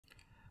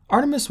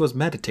Artemis was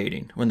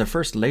meditating when the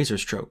first laser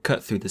stroke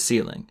cut through the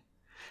ceiling.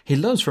 He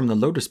rose from the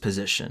lotus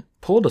position,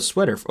 pulled a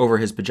sweater over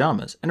his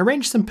pajamas, and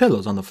arranged some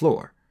pillows on the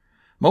floor.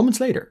 Moments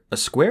later, a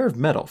square of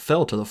metal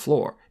fell to the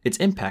floor, its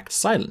impact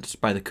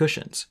silenced by the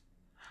cushions.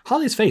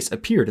 Holly's face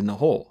appeared in the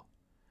hole.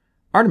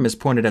 Artemis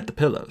pointed at the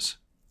pillows.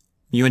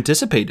 "You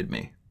anticipated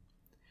me."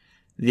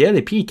 The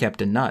LAP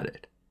captain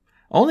nodded.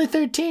 "Only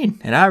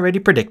 13, and already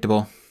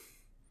predictable."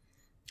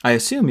 "I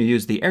assume you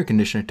used the air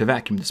conditioner to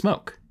vacuum the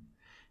smoke."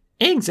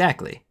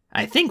 "Exactly.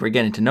 I think we're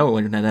getting to know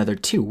one another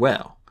too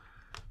well."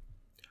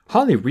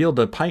 Holly reeled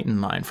a python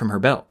line from her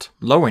belt,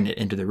 lowering it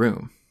into the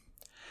room.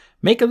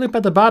 "Make a loop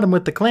at the bottom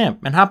with the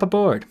clamp and hop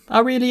aboard.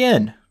 I'll reel you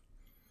in."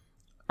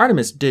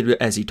 Artemis did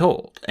as he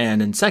told,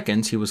 and in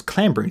seconds he was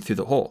clambering through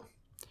the hole.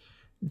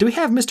 "Do we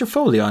have Mr.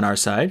 Foley on our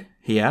side?"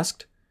 he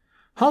asked.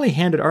 Holly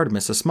handed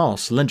Artemis a small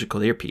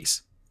cylindrical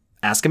earpiece.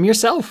 "Ask him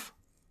yourself."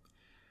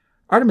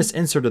 Artemis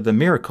inserted the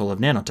miracle of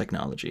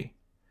nanotechnology.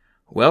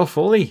 "Well,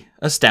 Foley,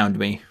 astound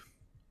me."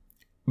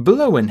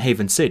 Below in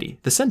Haven City,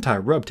 the centaur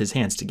rubbed his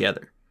hands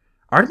together.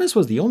 Artemis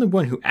was the only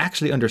one who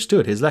actually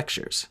understood his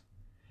lectures.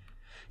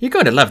 "You're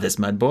going to love this,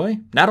 Mud Boy.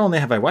 Not only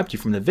have I wiped you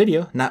from the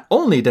video, not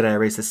only did I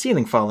erase the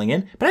ceiling falling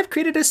in, but I've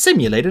created a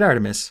simulated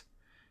Artemis."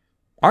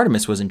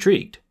 Artemis was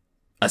intrigued.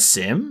 "A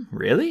sim?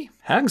 Really?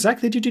 How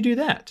exactly did you do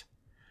that?"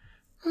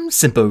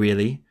 "Simple,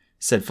 really,"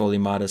 said Foley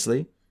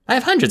modestly. "I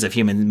have hundreds of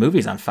human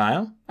movies on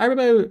file. I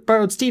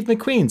borrowed Steve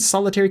McQueen's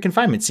solitary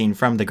confinement scene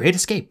from The Great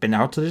Escape and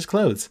altered his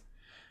clothes."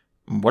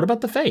 "What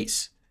about the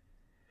face?"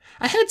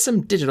 "I had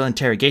some digital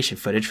interrogation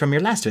footage from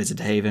your last visit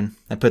to Haven.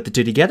 I put the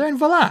two together and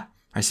voila!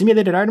 Our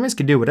simulated Artemis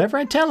can do whatever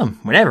I tell him,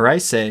 whenever I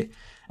say.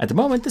 At the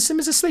moment, the sim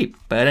is asleep,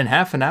 but in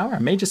half an hour I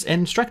may just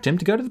instruct him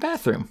to go to the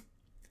bathroom."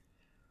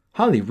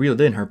 Holly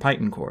reeled in her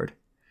python cord.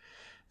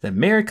 "The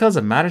miracles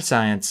of modern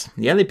science.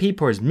 The LEP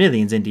pours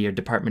millions into your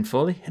department,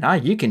 Foley, and all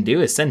you can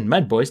do is send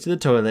mud boys to the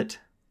toilet."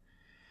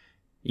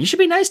 "You should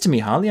be nice to me,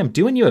 Holly. I'm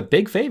doing you a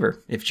big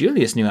favor. If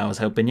Julius knew I was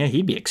helping you,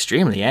 he'd be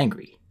extremely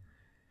angry."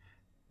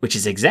 "Which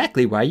is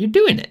exactly why you're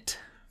doing it."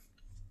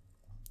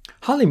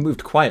 Holly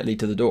moved quietly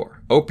to the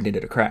door, opening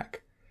it a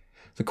crack.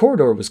 The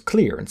corridor was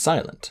clear and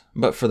silent,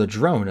 but for the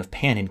drone of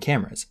panning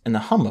cameras and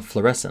the hum of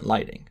fluorescent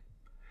lighting.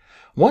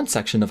 One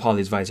section of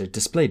Holly's visor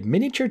displayed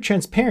miniature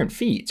transparent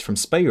feeds from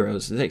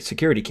Spiro's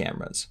security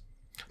cameras.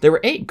 There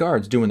were 8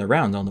 guards doing the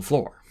rounds on the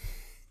floor.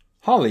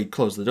 Holly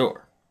closed the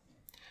door.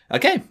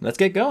 "Okay, let's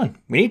get going.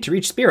 We need to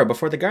reach Spiro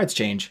before the guards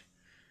change."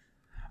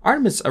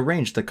 Artemis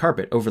arranged the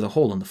carpet over the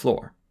hole in the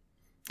floor.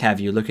 "Have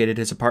you located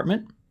his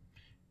apartment?"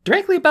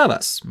 "Directly above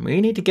us.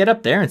 We need to get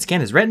up there and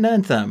scan his retina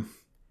and thumb."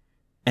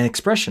 An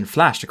expression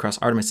flashed across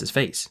Artemis's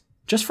face,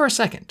 just for a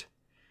second.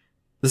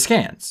 "The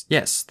scans.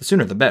 Yes, the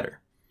sooner the better."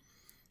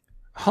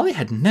 Holly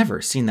had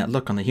never seen that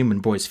look on the human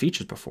boy's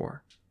features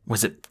before.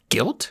 Was it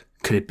guilt?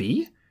 Could it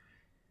be?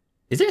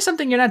 "Is there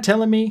something you're not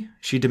telling me?"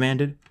 she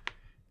demanded.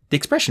 The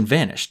expression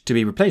vanished, to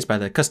be replaced by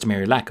the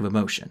customary lack of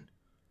emotion.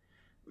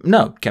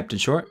 "No, Captain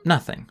Short,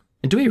 nothing.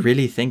 Do we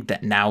really think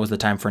that now is the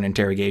time for an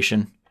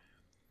interrogation?"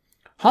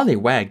 Holly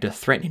wagged a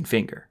threatening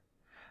finger.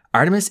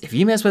 "Artemis, if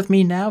you mess with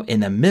me now,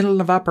 in the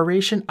middle of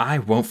operation, I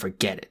won't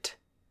forget it."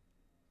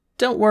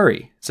 "Don't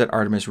worry," said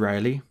Artemis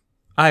wryly.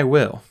 "I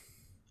will."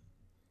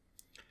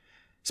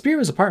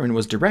 Spiro's apartment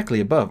was directly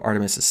above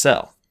Artemis's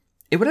cell.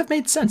 It would have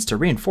made sense to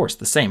reinforce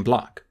the same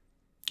block.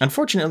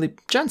 Unfortunately,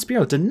 John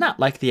Spiro did not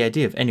like the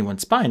idea of anyone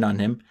spying on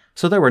him,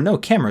 so there were no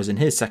cameras in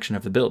his section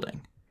of the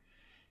building.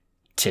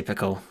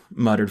 "Typical,"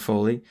 muttered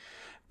Foley.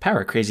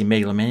 "Power-crazy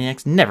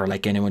megalomaniacs never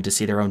like anyone to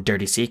see their own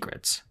dirty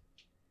secrets."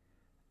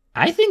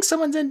 "I think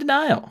someone's in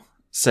denial,"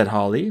 said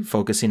Holly,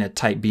 focusing a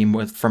tight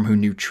beam from her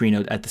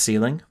neutrino at the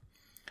ceiling.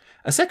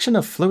 A section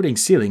of floating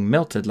ceiling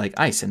melted like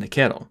ice in a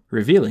kettle,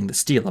 revealing the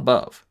steel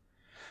above.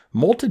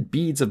 Molten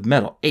beads of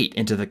metal ate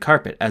into the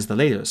carpet as the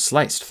laser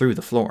sliced through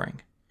the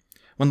flooring.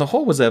 When the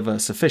hole was of a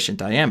sufficient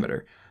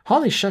diameter,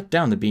 Holly shut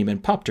down the beam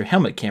and popped her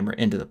helmet camera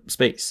into the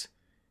space.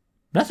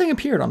 Nothing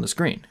appeared on the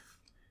screen.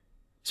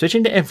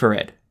 Switching to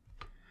infrared.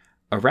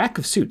 A rack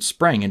of suits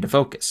sprang into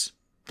focus.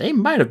 They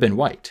might have been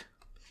white.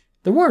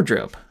 "The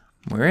wardrobe.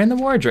 We're in the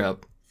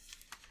wardrobe."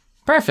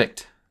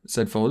 "Perfect,"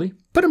 said Foley.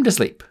 "Put him to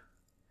sleep."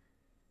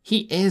 "He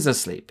is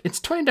asleep. It's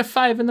 20 to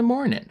 5 in the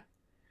morning."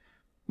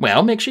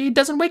 "Well, make sure he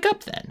doesn't wake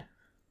up then."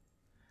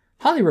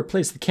 Holly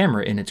replaced the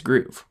camera in its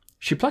groove.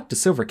 She plucked a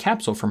silver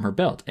capsule from her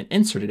belt and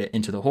inserted it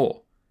into the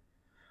hole.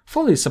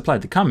 Foley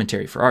supplied the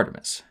commentary for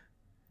Artemis.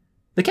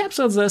 "The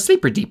capsule's a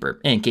sleeper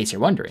deeper, in case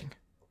you're wondering."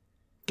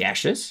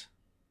 "Gaseous?"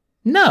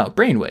 "No,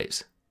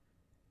 brainwaves."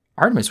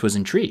 Artemis was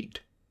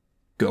intrigued.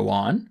 "Go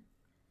on."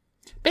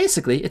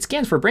 "Basically, it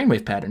scans for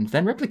brainwave patterns,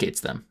 then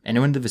replicates them.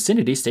 Anyone in the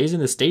vicinity stays in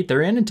the state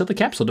they're in until the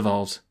capsule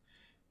devolves."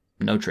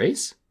 "No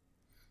trace?"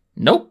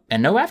 "Nope,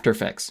 and no after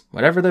effects.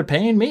 Whatever they're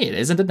paying me, it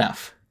isn't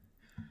enough."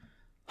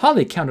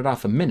 Holly counted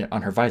off a minute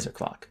on her visor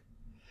clock.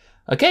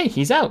 "Okay,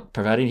 he's out,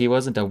 providing he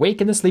wasn't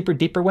awake and the sleeper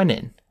deeper went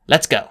in.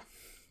 Let's go."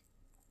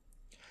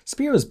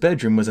 Spiro's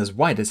bedroom was as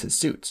white as his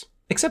suits,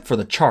 except for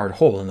the charred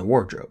hole in the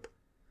wardrobe.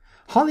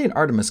 Holly and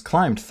Artemis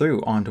climbed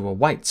through onto a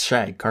white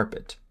shag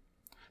carpet.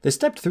 They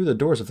stepped through the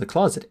doors of the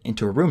closet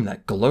into a room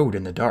that glowed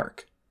in the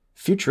dark.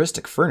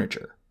 Futuristic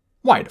furniture.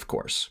 White, of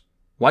course.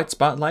 White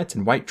spotlights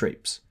and white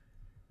drapes.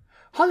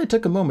 Holly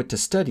took a moment to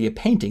study a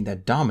painting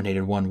that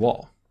dominated one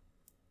wall.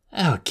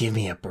 "Oh, give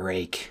me a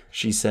break,"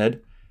 she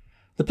said.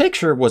 The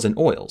picture was in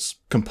oils,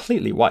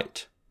 completely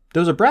white.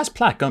 There was a brass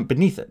plaque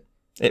beneath it.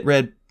 It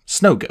read,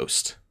 "Snow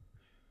Ghost."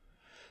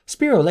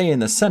 Spiro lay in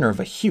the center of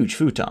a huge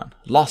futon,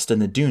 lost in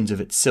the dunes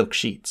of its silk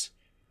sheets.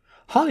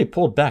 Holly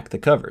pulled back the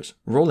covers,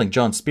 rolling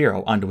John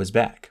Spiro onto his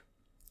back.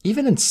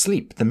 Even in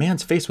sleep, the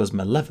man's face was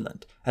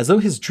malevolent, as though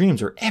his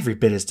dreams were every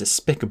bit as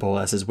despicable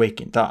as his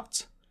waking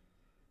thoughts.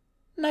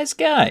 "Nice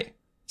guy,"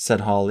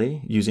 said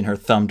Holly, using her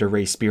thumb to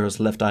raise Spiro's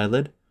left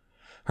eyelid.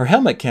 Her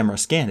helmet camera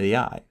scanned the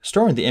eye,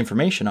 storing the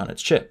information on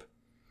its chip.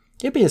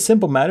 It'd be a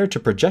simple matter to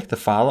project the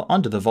file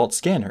onto the vault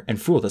scanner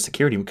and fool the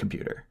security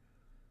computer.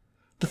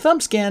 The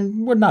thumb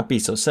scan would not be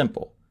so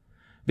simple.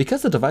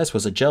 Because the device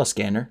was a gel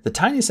scanner, the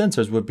tiny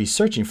sensors would be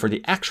searching for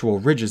the actual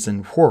ridges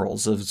and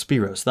whorls of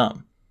Spiro's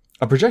thumb.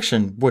 A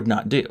projection would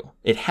not do.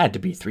 It had to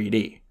be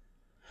 3D.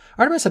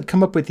 Artemis had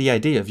come up with the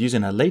idea of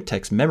using a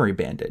latex memory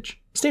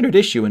bandage, standard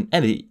issue in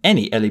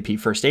any LEP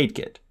first aid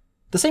kit,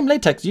 the same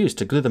latex used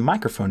to glue the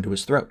microphone to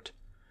his throat.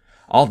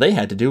 All they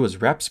had to do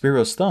was wrap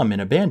Spiro's thumb in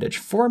a bandage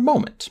for a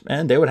moment,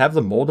 and they would have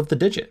the mold of the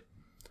digit.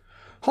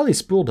 Holly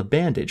spooled a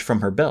bandage from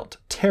her belt,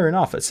 tearing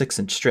off a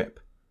 6-inch strip.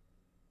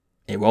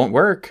 "It won't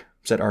work,"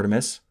 said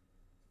Artemis.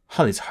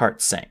 Holly's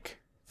heart sank.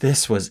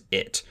 This was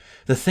it,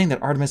 the thing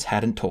that Artemis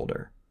hadn't told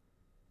her.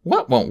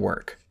 "What won't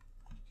work?"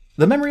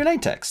 "The memory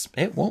latex.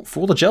 It won't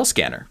fool the gel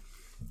scanner."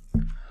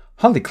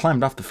 Holly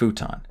climbed off the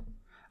futon.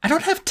 "I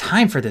don't have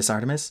time for this,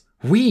 Artemis.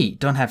 We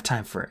don't have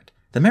time for it.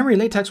 The memory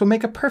latex will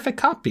make a perfect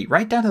copy,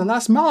 right down to the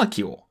last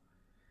molecule."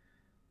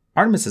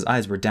 Artemis's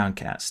eyes were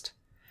downcast.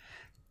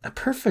 "A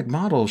perfect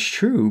model is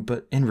true,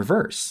 but in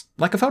reverse,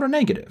 like a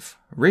photonegative.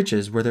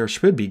 Ridges where there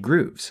should be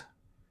grooves."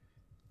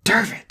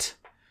 "Darn it!"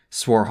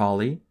 swore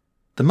Holly.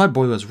 The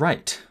mudboy was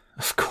right.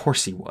 Of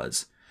course he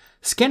was.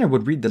 The scanner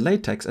would read the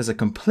latex as a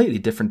completely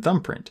different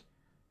thumbprint.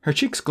 Her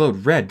cheeks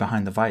glowed red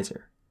behind the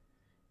visor.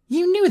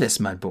 "You knew this,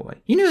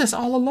 mudboy. You knew this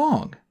all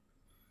along."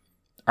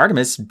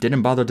 Artemis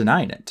didn't bother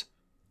denying it.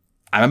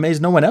 "I'm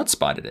amazed no one else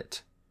spotted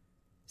it."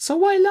 "So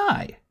why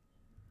lie?"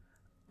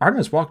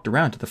 Artemis walked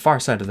around to the far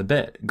side of the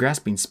bed,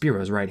 grasping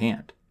Spiro's right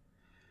hand.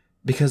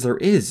 "Because there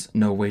is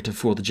no way to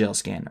fool the gel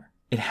scanner.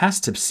 It has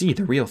to see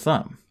the real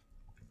thumb."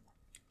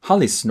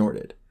 Holly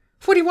snorted.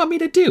 "What do you want me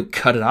to do?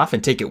 Cut it off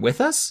and take it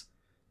with us?"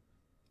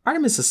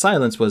 Artemis's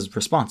silence was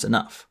response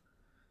enough.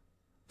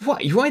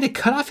 "What, you want me to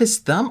cut off his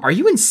thumb? Are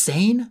you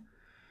insane?"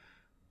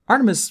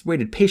 Artemis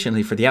waited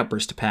patiently for the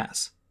outburst to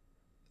pass.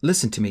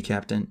 "Listen to me,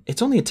 Captain.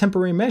 It's only a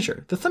temporary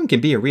measure. The thumb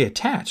can be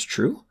reattached,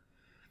 true?"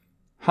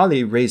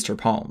 Holly raised her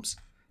palms.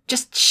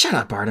 "Just shut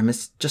up,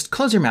 Artemis. Just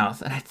close your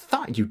mouth, and I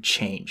thought you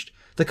changed.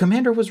 The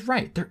commander was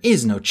right. There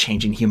is no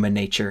changing human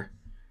nature."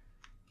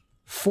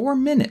 4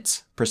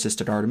 minutes,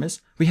 persisted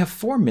Artemis. "We have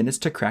 4 minutes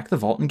to crack the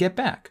vault and get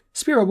back.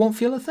 Spiro won't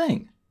feel a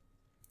thing."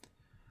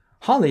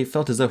 Holly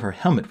felt as though her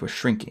helmet was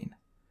shrinking.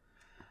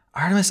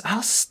 "Artemis,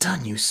 I'll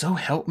stun you, so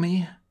help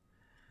me."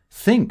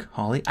 "Think,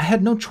 Holly, I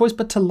had no choice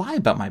but to lie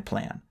about my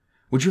plan.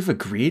 Would you have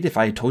agreed if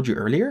I had told you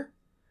earlier?"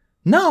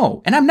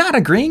 "No, and I'm not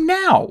agreeing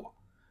now."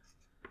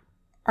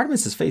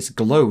 Artemis's face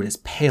glowed as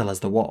pale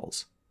as the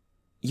walls.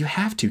 "You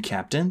have to,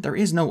 Captain. There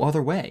is no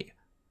other way."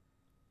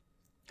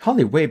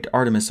 Holly waved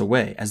Artemis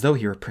away as though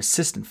he were a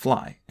persistent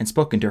fly and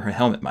spoke into her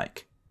helmet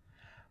mic.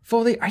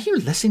 "Foley, are you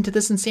listening to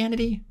this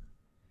insanity?"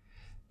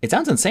 "It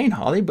sounds insane,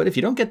 Holly, but if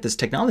you don't get this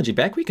technology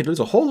back, we could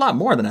lose a whole lot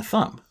more than a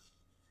thumb."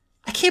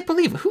 "I can't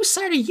believe it. Whose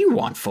side are you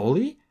on,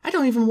 Foley? I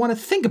don't even want to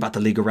think about the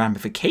legal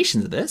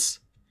ramifications of this."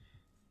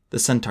 The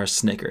centaur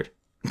snickered.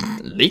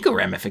 "Legal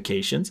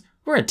ramifications?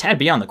 We're a tad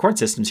beyond the court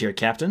systems here,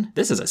 Captain.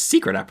 This is a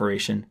secret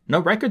operation. No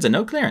records and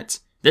no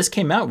clearance. If this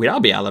came out, we'd all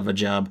be out of a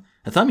job.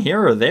 A thumb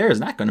here or there is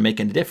not going to make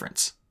any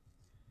difference."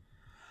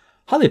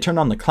 Holly turned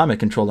on the climate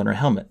control in her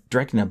helmet,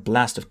 directing a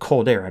blast of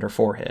cold air at her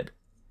forehead.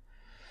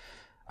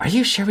 "Are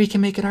you sure we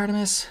can make it,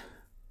 Artemis?"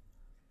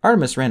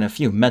 Artemis ran a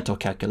few mental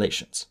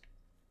calculations.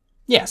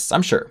 "Yes,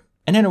 I'm sure.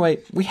 And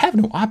anyway, we have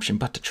no option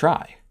but to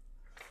try."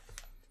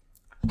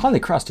 Holly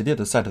crossed to the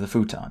other side of the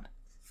futon.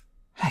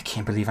 "I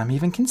can't believe I'm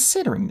even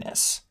considering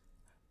this."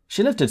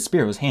 She lifted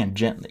Spiro's hand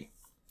gently.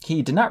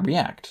 He did not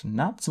react,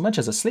 not so much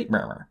as a sleep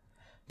murmur.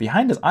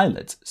 Behind his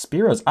eyelids,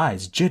 Spiro's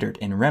eyes jittered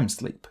in REM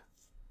sleep.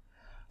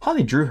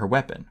 Holly drew her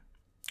weapon.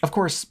 Of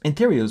course, in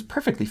theory it was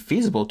perfectly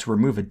feasible to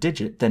remove a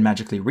digit, then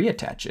magically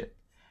reattach it.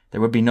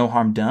 There would be no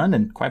harm done,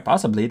 and quite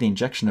possibly the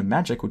injection of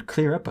magic would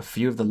clear up a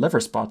few of the liver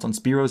spots on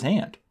Spiro's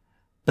hand.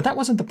 But that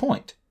wasn't the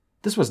point.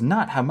 This was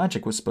not how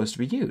magic was supposed to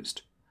be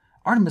used.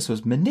 Artemis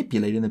was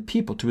manipulating the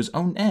people to his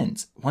own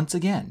ends, once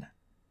again.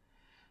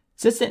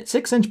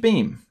 6-inch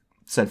beam,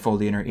 said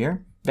Foley in her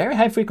ear. "Very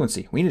high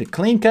frequency. We need a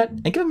clean cut,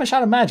 and give him a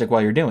shot of magic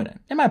while you're doing it.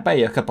 It might buy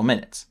you a couple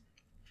minutes."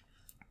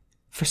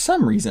 For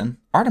some reason,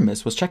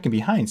 Artemis was checking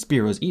behind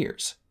Spiro's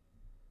ears.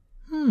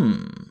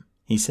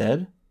 He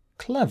said.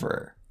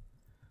 "Clever."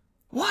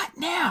 "What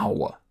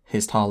now?"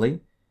 hissed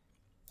Holly.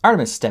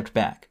 Artemis stepped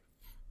back.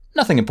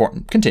 Nothing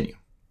important. Continue.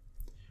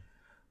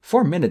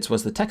 4 minutes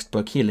was the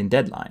textbook healing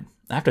deadline.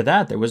 After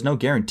that, there was no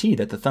guarantee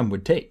that the thumb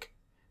would take.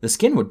 The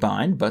skin would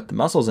bind, but the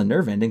muscles and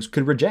nerve endings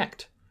could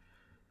reject.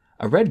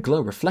 A red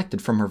glow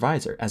reflected from her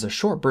visor as a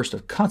short burst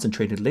of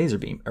concentrated laser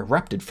beam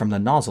erupted from the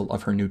nozzle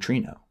of her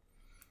neutrino.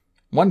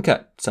 "1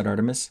 cut," said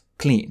Artemis.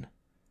 "Clean."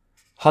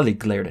 Holly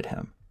glared at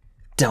him.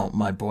 "Don't,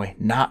 my boy,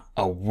 not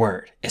a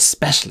word,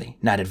 especially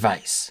not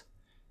advice."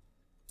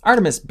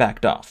 Artemis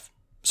backed off.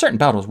 Certain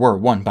battles were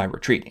won by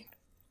retreating.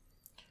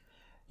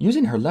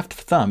 Using her left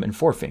thumb and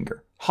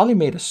forefinger, Holly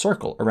made a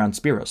circle around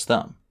Spiro's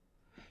thumb.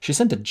 She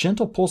sent a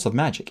gentle pulse of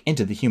magic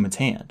into the human's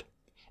hand.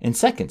 In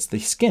seconds, the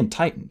skin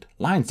tightened,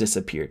 lines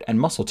disappeared, and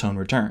muscle tone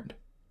returned.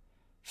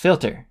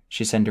 "Filter,"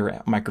 she said to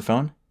her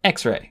microphone.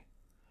 "X-ray."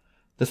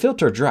 The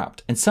filter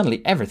dropped, and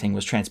suddenly everything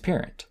was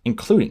transparent,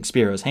 including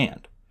Spiro's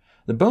hand.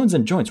 The bones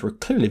and joints were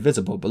clearly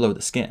visible below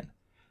the skin.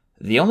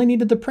 They only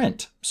needed the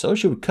print, so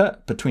she would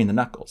cut between the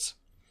knuckles.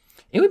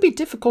 It would be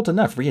difficult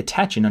enough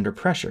reattaching under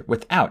pressure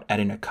without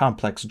adding a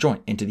complex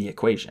joint into the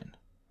equation.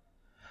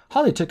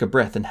 Holly took a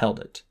breath and held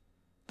it.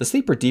 The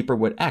sleeper deeper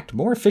would act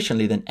more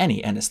efficiently than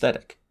any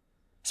anesthetic.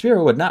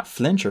 Spiro would not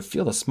flinch or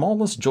feel the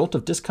smallest jolt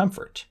of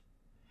discomfort.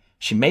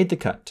 She made the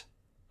cut,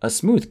 a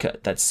smooth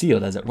cut that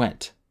sealed as it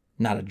went.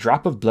 Not a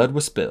drop of blood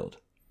was spilled.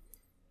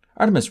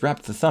 Artemis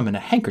wrapped the thumb in a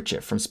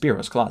handkerchief from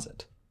Spiro's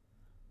closet.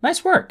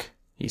 "Nice work,"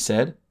 he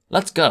said.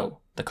 "Let's go.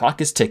 The clock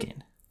is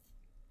ticking."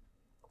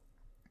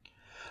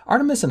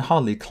 Artemis and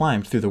Holly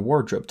climbed through the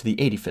wardrobe to the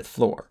 85th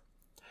floor.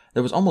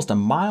 There was almost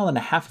 1.5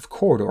 miles of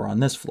corridor on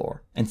this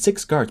floor, and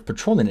 6 guards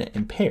patrolling it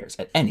in pairs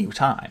at any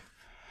time.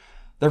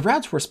 The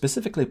routes were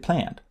specifically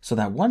planned so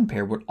that one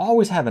pair would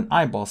always have an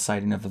eyeball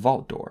sighting of the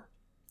vault door.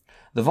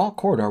 The vault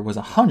corridor was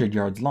 100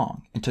 yards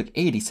long and took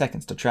 80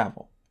 seconds to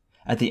travel.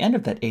 At the end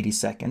of that 80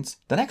 seconds,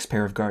 the next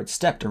pair of guards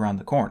stepped around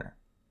the corner.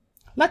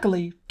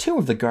 Luckily, 2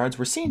 of the guards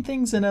were seeing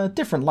things in a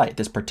different light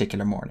this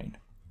particular morning.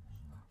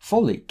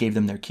 Foley gave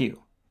them their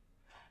cue.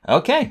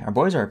 "Okay, our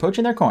boys are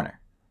approaching their corner."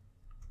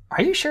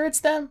 "Are you sure it's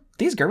them?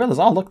 These gorillas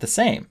all look the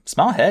same.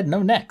 Small head,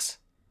 no necks."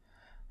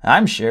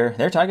 "I'm sure.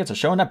 Their targets are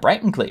showing up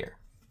bright and clear."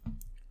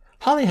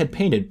 Holly had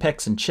painted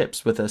Pecs and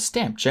Chips with a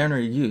stamp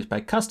generally used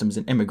by customs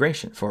and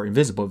immigration for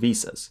invisible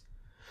visas.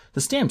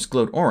 The stamps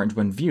glowed orange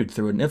when viewed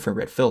through an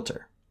infrared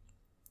filter.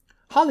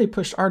 Holly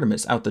pushed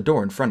Artemis out the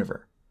door in front of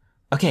her.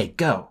 "Okay,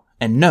 go,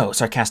 and no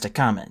sarcastic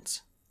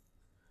comments."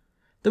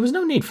 There was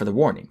no need for the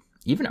warning.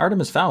 Even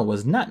Artemis Fowl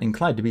was not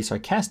inclined to be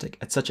sarcastic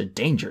at such a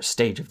dangerous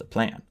stage of the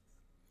plan.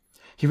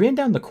 He ran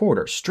down the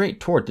corridor straight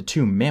toward the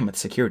 2 mammoth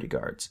security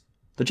guards.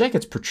 The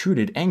jackets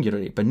protruded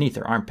angularly beneath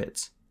their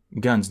armpits.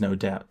 Guns, no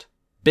doubt.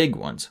 Big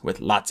ones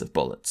with lots of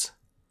bullets.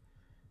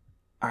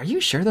 "Are you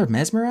sure they're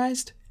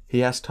mesmerized?"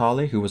 he asked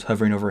Holly, who was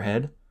hovering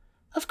overhead.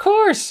 "Of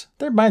course!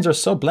 Their minds are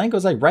so blank it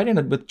was like writing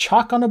it with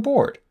chalk on a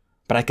board.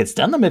 But I could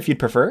stun them if you'd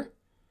prefer."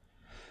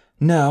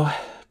 "No,"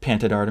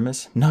 panted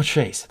Artemis. "No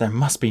trace. There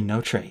must be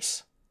no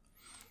trace."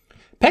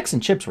 Pecs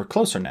and Chips were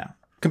closer now,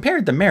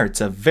 compared the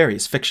merits of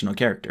various fictional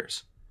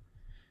characters.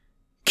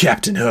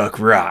 "Captain Hook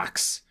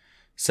rocks,"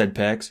 said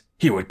Pecs.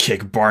 "He would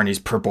kick Barney's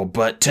purple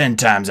butt 10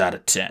 times out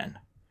of 10.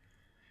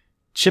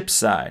 Chips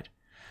sighed.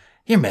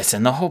 "You're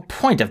missing the whole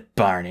point of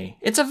Barney.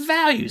 It's a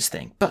values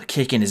thing. Butt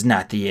kicking is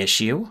not the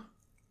issue."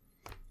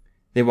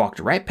 They walked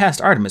right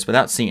past Artemis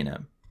without seeing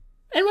him.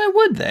 And why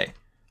would they?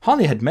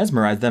 Holly had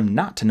mesmerized them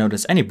not to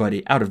notice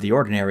anybody out of the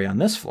ordinary on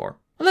this floor,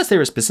 unless they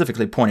were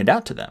specifically pointed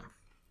out to them.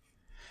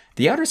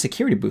 The outer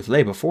security booth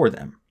lay before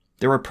them.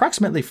 There were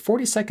approximately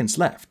 40 seconds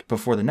left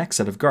before the next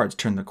set of guards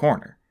turned the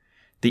corner.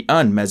 The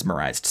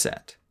unmesmerized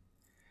set.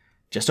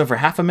 "Just over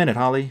half a minute,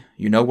 Holly.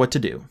 You know what to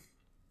do."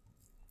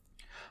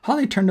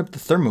 Holly turned up the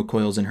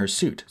thermocoils in her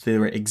suit so they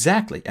were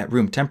exactly at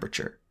room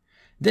temperature.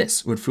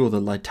 This would fuel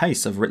the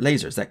lattice of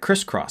lasers that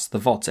crisscrossed the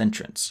vault's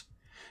entrance.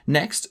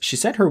 Next, she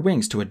set her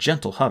wings to a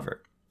gentle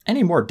hover.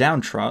 Any more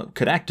downtrodden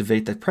could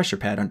activate the pressure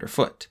pad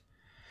underfoot.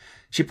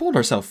 She pulled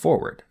herself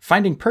forward,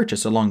 finding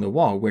purchase along the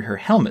wall where her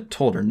helmet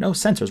told her no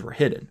sensors were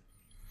hidden.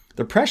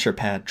 The pressure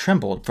pad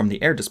trembled from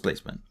the air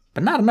displacement,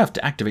 but not enough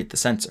to activate the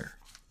sensor.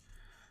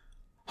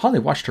 Holly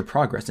watched her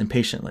progress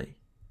impatiently.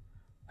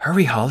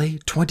 "Hurry, Holly,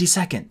 20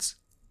 seconds."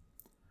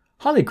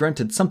 Holly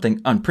grunted something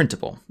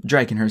unprintable,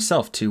 dragging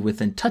herself to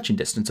within touching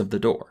distance of the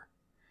door.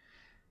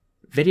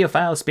 "Video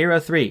file Spiro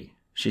 3,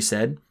 she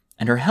said,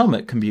 and her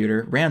helmet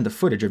computer ran the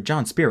footage of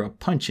John Spiro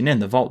punching in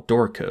the vault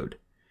door code.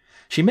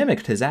 She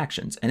mimicked his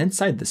actions, and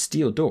inside the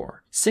steel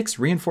door, 6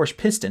 reinforced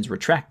pistons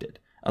retracted,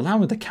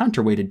 allowing the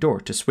counterweighted door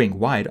to swing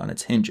wide on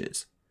its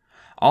hinges.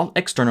 All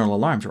external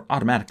alarms were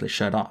automatically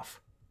shut off.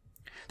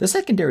 The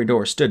secondary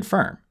door stood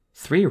firm,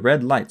 3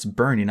 red lights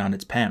burning on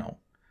its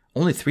panel.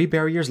 Only 3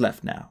 barriers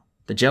left now: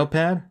 the gel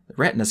pad, the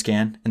retina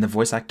scan, and the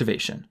voice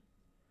activation.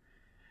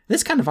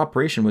 This kind of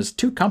operation was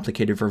too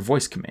complicated for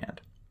voice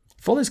command.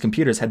 Foley's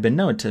computers had been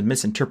known to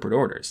misinterpret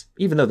orders,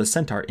 even though the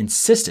Centaur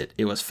insisted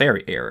it was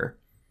fairy error.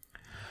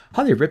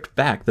 Holly ripped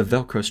back the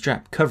Velcro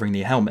strap covering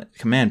the helmet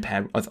command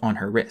pad on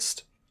her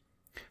wrist.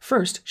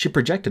 First, she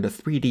projected a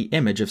 3D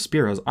image of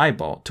Spiro's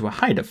eyeball to a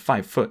height of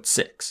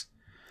 5'6".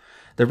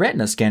 The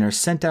retina scanner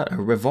sent out a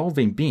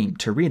revolving beam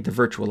to read the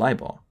virtual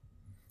eyeball.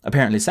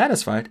 Apparently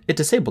satisfied, it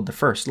disabled the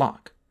first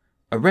lock.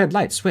 A red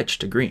light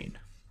switched to green.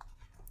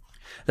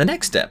 The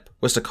next step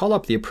was to call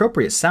up the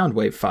appropriate sound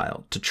wave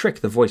file to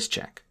trick the voice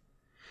check.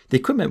 The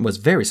equipment was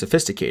very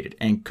sophisticated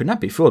and could not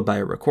be fooled by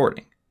a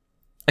recording.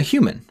 A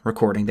human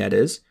recording, that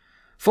is.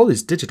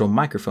 Foley's digital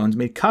microphones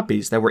made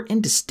copies that were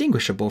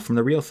indistinguishable from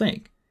the real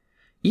thing.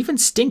 Even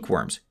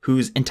stinkworms,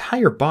 whose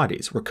entire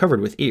bodies were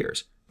covered with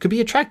ears, could be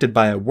attracted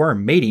by a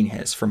worm mating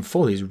hiss from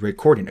Foley's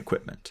recording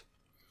equipment.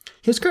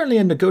 He was currently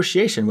in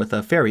negotiation with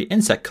a fairy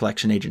insect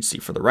collection agency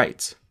for the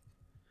rights.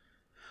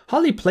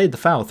 Holly played the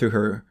file through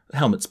her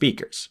helmet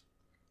speakers.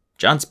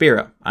 "John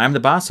Spiro, I am the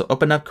boss, so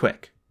open up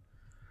quick."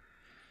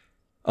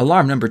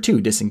 Alarm number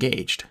 2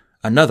 disengaged.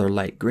 Another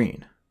light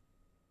green.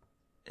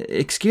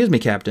 "Excuse me,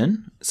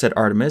 Captain," said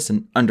Artemis,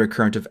 an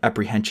undercurrent of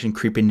apprehension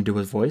creeping into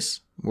his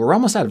voice. "We're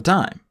almost out of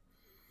time."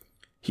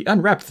 He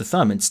unwrapped the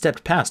thumb and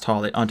stepped past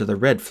Holly onto the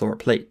red floor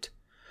plate.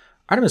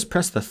 Artemis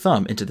pressed the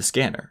thumb into the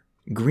scanner.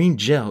 Green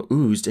gel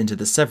oozed into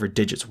the severed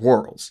digits'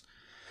 whorls.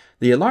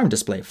 The alarm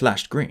display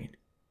flashed green.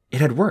 It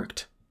had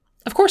worked.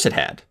 Of course it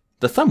had.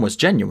 The thumb was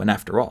genuine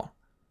after all.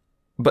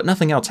 But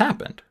nothing else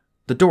happened.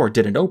 The door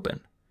didn't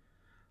open.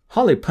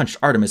 Holly punched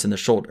Artemis in the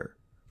shoulder.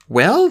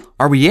 "Well,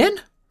 are we in?"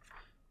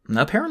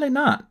 "Apparently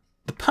not.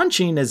 The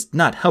punching is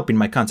not helping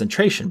my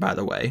concentration, by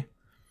the way."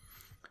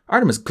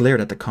 Artemis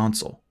glared at the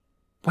console.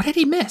 What had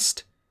he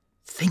missed?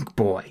 Think,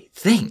 boy,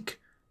 think.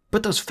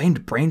 Put those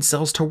famed brain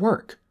cells to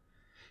work.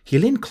 He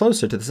leaned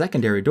closer to the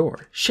secondary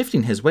door,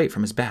 shifting his weight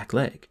from his back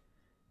leg.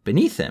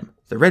 Beneath him,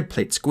 the red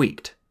plate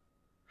squeaked.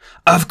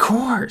 "Of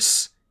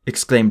course!"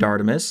 exclaimed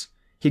Artemis.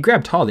 He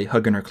grabbed Holly,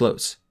 hugging her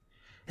close.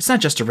 "It's not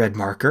just a red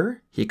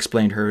marker," he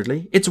explained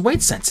hurriedly. "It's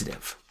weight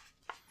sensitive."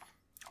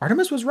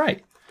 Artemis was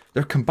right.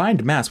 Their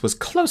combined mass was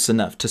close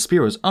enough to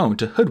Spiro's own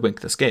to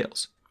hoodwink the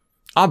scales.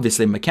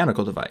 Obviously a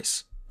mechanical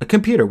device. A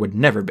computer would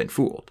never have been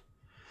fooled.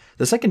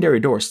 The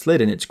secondary door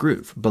slid in its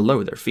groove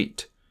below their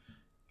feet.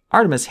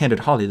 Artemis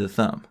handed Holly the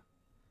thumb.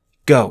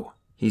 "Go,"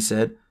 he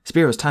said.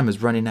 "Spiro's time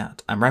is running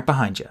out. I'm right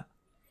behind you."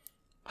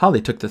 Holly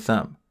took the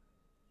thumb.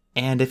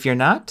 "And if you're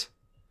not?"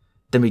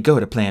 "Then we go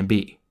to plan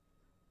B."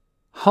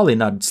 Holly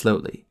nodded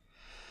slowly.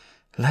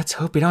 "Let's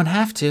hope we don't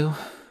have to."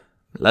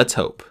 "Let's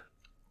hope."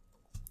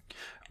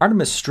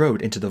 Artemis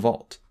strode into the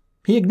vault.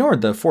 He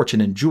ignored the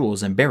fortune in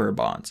jewels and bearer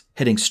bonds,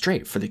 heading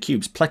straight for the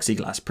cube's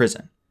plexiglass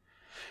prison.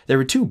 There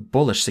were 2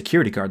 bullish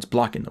security guards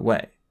blocking the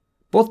way.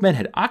 Both men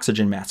had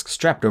oxygen masks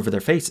strapped over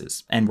their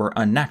faces and were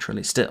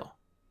unnaturally still.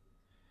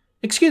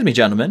 "Excuse me,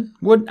 gentlemen.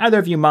 Would either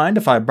of you mind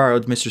if I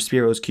borrowed Mr.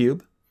 Spiro's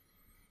cube?"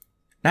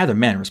 Neither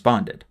man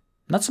responded,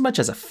 not so much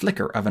as a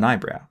flicker of an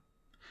eyebrow.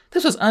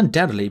 This was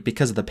undoubtedly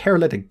because of the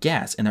paralytic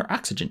gas in their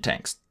oxygen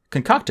tanks,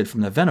 concocted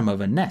from the venom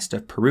of a nest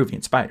of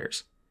Peruvian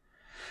spiders.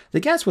 The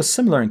gas was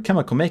similar in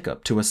chemical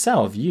makeup to a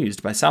salve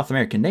used by South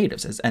American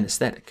natives as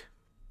anesthetic.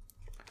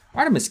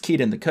 Artemis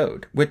keyed in the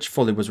code, which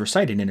Foley was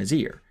reciting in his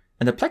ear,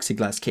 and the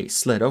plexiglass case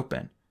slid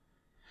open.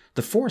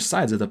 The 4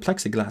 sides of the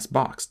plexiglass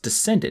box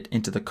descended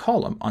into the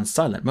column on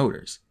silent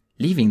motors,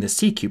 leaving the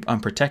C-cube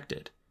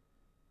unprotected.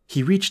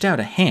 He reached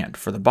out a hand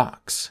for the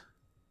box.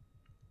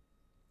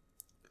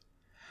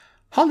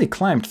 Holly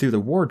climbed through the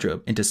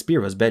wardrobe into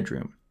Spiro's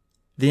bedroom.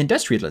 The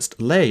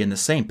industrialist lay in the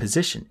same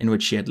position in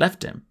which she had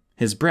left him,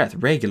 his breath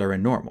regular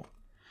and normal.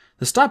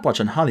 The stopwatch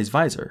on Holly's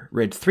visor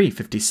read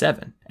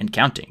 3:57 and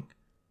counting.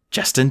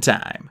 Just in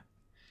time.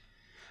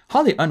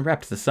 Holly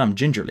unwrapped the thumb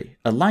gingerly,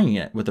 aligning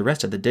it with the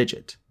rest of the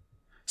digit.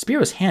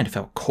 Spiro's hand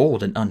felt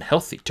cold and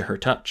unhealthy to her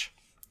touch.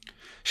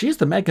 She used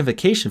the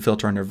magnification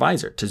filter on her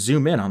visor to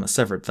zoom in on the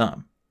severed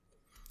thumb.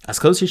 As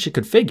close as she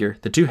could figure,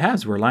 the 2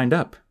 halves were lined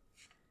up.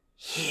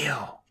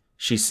 "Heal,"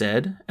 she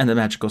said, and the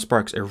magical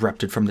sparks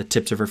erupted from the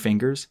tips of her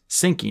fingers,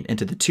 sinking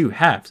into the 2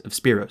 halves of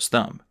Spiro's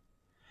thumb.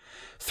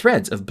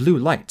 Threads of blue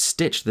light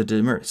stitched the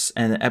dermis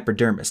and the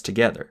epidermis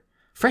together,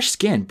 fresh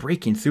skin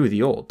breaking through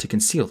the old to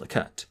conceal the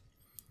cut.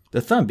 The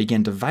thumb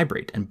began to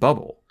vibrate and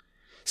bubble.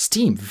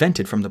 Steam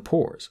vented from the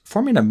pores,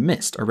 forming a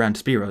mist around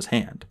Spiro's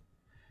hand.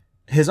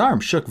 His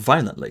arm shook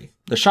violently,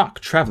 the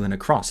shock traveling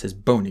across his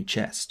bony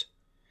chest.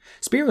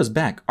 Spiro's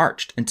back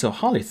arched until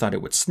Holly thought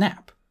it would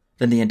snap.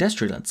 Then the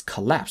industrialist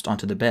collapsed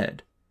onto the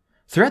bed.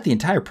 Throughout the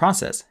entire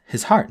process,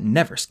 his heart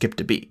never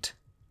skipped a beat.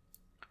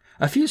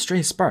 A few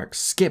stray sparks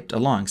skipped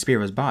along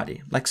Spiro's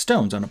body, like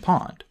stones on a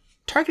pond,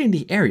 targeting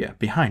the area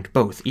behind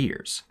both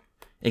ears,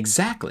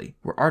 exactly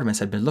where Artemis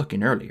had been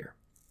looking earlier.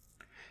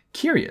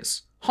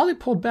 Curious, Holly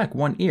pulled back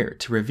one ear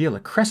to reveal a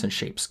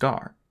crescent-shaped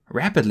scar,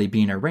 rapidly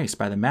being erased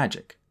by the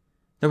magic.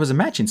 There was a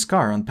matching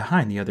scar on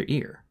behind the other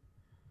ear.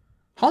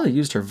 Holly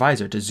used her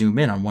visor to zoom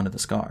in on one of the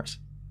scars.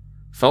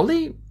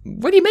 "Foley,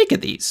 what do you make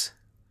of these?"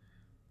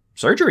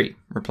 "Surgery,"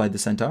 replied the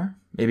centaur.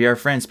 "Maybe our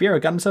friend Spiro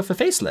got himself a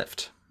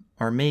facelift.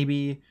 Or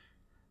maybe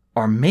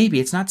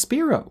it's not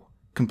Spiro,"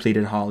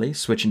 completed Holly,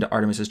 switching to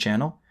Artemis's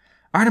channel.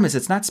 "Artemis,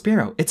 it's not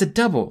Spiro. It's a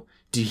double.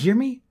 Do you hear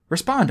me?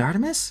 Respond,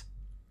 Artemis."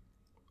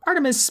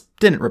 Artemis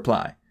didn't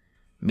reply.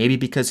 Maybe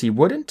because he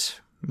wouldn't,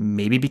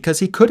 maybe because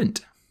he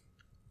couldn't.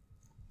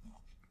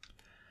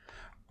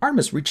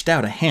 Artemis reached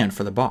out a hand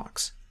for the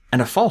box,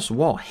 and a false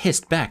wall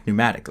hissed back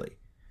pneumatically.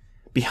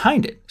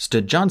 Behind it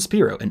stood John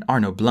Spiro and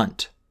Arno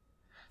Blunt.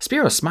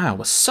 Spiro's smile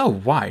was so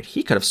wide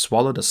he could have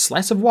swallowed a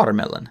slice of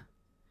watermelon.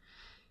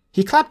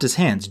 He clapped his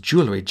hands,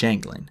 jewelry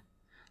jangling.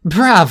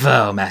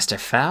 "Bravo, Master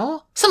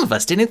Fowl! Some of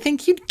us didn't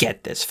think you'd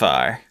get this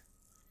far."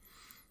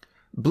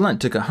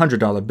 Blunt took a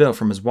 $100 bill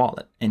from his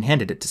wallet and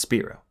handed it to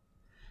Spiro.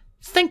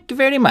 "Thank you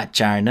very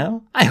much,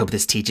 Arno. I hope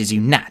this teaches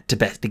you not to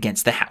bet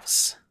against the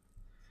house."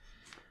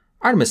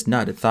 Artemis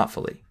nodded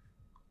thoughtfully.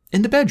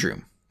 In the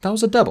bedroom, that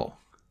was a double.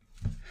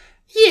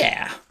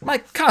 "Yeah, my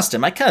Costa,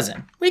 my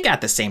cousin. We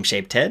got the same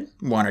shaped head.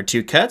 1 or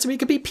 2 cuts, and we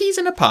could be peas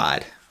in a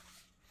pod."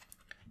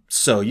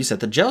 "So you set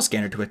the gel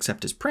scanner to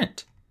accept his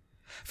print?"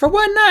 "For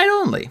 1 night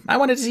only. I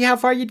wanted to see how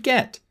far you'd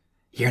get."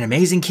 "You're an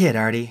amazing kid,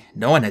 Artie.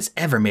 No one has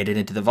ever made it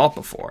into the vault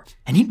before,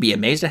 and you'd be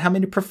amazed at how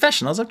many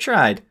professionals have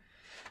tried.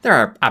 There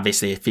are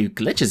obviously a few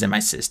glitches in my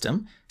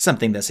system,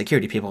 something the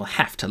security people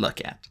have to look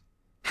at.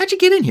 How'd you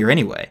get in here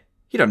anyway?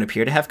 You don't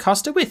appear to have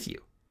Costa with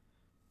you."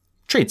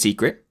 "Trade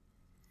secret."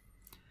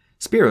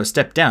 Spiro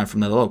stepped down from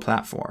the low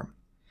platform.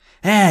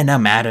 No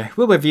matter.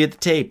 We'll review the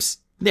tapes.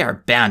 There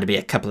are bound to be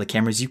a couple of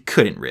cameras you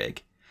couldn't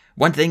rig.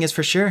 One thing is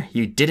for sure,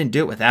 you didn't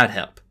do it without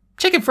help.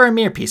 Check it for a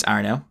mirror piece,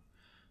 Arno."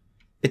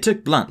 It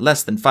took Blunt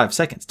less than 5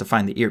 seconds to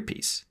find the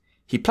earpiece.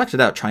 He plucked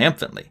it out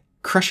triumphantly,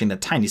 crushing the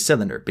tiny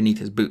cylinder beneath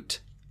his boot.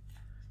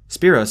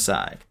 Spiro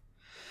sighed.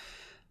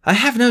 "I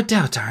have no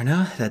doubt,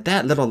 Arno,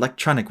 that little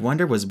electronic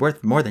wonder was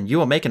worth more than you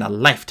will make in a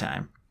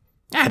lifetime.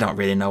 I don't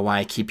really know why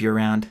I keep you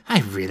around. I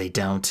really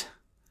don't."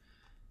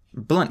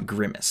 Blunt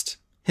grimaced.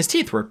 His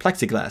teeth were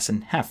plexiglass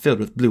and half filled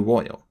with blue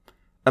oil.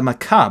 A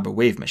macabre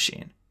wave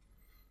machine.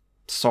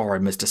 "Sorry,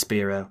 Mr.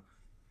 Spiro."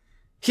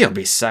 You'll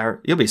be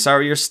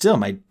sorrier still,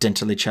 my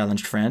dentally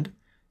challenged friend,"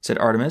 said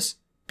Artemis,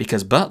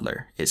 "because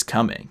Butler is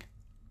coming."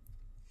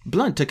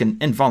 Blunt took an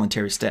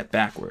involuntary step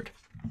backward.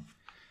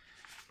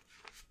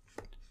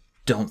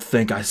 Don't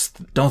think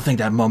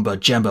that mumbo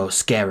jumbo's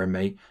scaring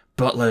me.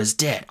 Butler is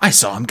dead. I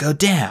saw him go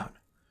down."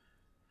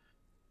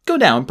 "Go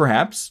down,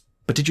 perhaps,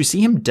 but did you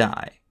see him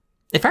die?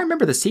 If I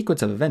remember the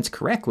sequence of events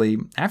correctly,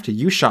 after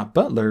you shot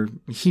Butler,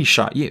 he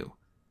shot you."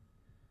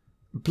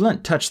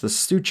 Blunt touched the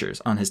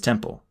sutures on his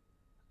temple.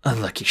 "A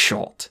lucky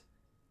shot."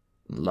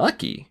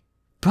 "Lucky?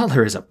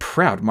 Butler is a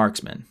proud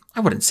marksman. I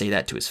wouldn't say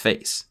that to his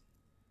face."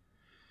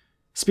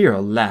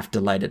 Spiro laughed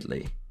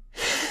delightedly.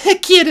 "The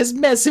kid is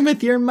messing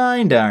with your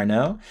mind,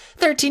 Arno.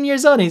 13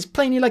 years old and he's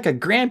playing you like a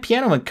grand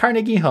piano in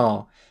Carnegie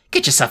Hall.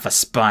 Get yourself a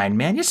spine,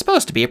 man. You're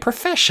supposed to be a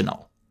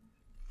professional."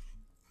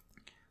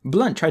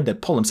 Blunt tried to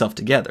pull himself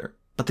together,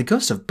 but the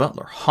ghost of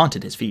Butler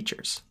haunted his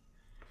features.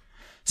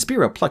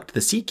 Spiro plucked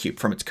the sea cube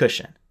from its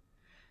cushion.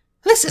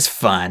 "This is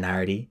fun,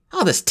 Artie.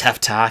 All this tough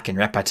talk and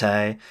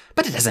repartee,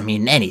 but it doesn't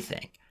mean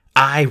anything.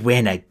 I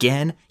win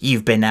again.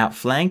 You've been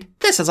outflanked.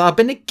 This has all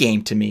been a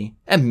game to me.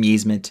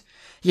 Amusement.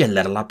 Your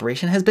little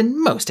operation has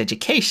been most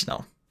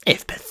educational,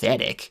 if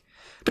pathetic.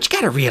 But you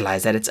gotta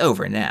realize that it's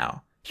over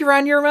now. You're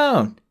on your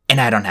own, and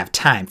I don't have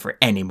time for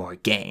any more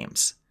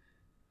games."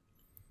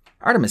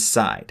 Artemis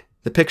sighed,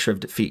 the picture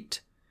of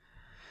defeat.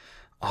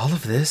 "All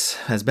of this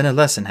has been a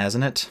lesson,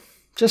 hasn't it?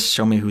 Just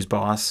show me who's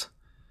boss."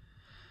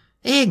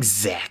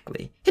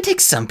 "Exactly. It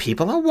takes some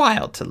people a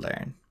while to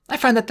learn. I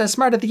find that the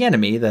smarter the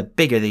enemy, the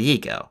bigger the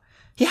ego.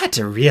 You had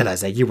to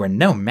realize that you were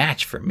no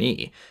match for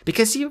me,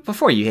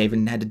 before you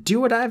even had to do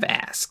what I've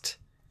asked."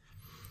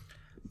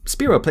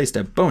 Spiro placed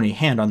a bony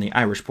hand on the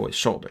Irish boy's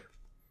shoulder.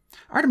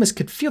 Artemis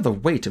could feel the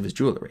weight of his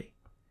jewelry.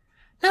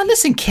 "Now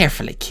listen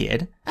carefully,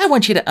 kid. I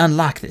want you to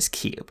unlock this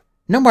cube.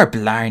 No more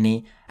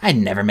blarney. I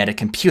never met a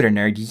computer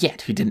nerd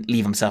yet who didn't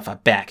leave himself a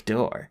back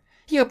door.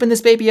 You open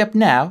this baby up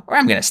now, or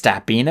I'm going to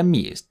stop being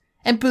amused.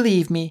 And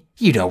believe me,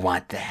 you don't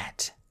want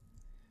that."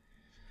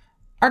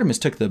 Artemis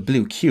took the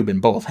blue cube in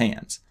both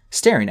hands,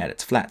 staring at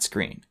its flat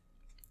screen.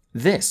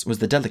 This was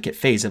the delicate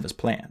phase of his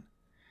plan.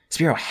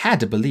 Spiro had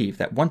to believe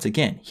that once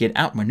again he had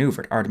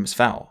outmaneuvered Artemis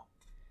Fowl.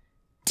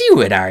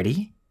 "Do it,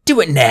 Artie.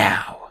 Do it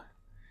now."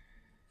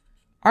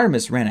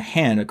 Artemis ran a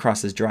hand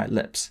across his dry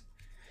lips.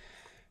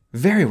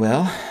 "Very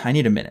well, I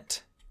need a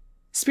minute."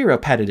 Spiro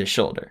patted his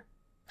shoulder.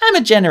 "I'm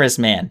a generous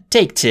man.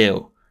 Take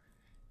 2.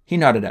 He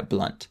nodded at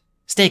Blunt.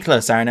 "Stay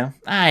close, Arno.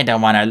 I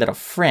don't want our little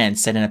friend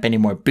setting up any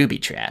more booby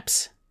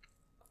traps."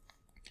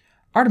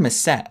 Artemis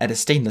sat at a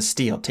stainless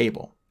steel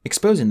table,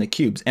 exposing the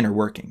cube's inner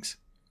workings.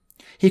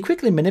 He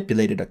quickly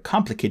manipulated a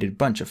complicated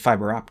bunch of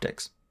fiber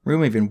optics,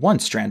 removing one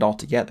strand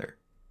altogether,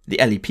 the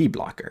LEP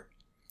blocker.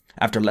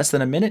 After less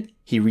than a minute,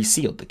 he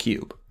resealed the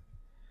cube.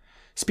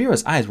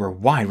 Spiro's eyes were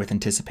wide with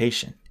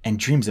anticipation, and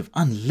dreams of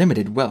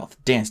unlimited wealth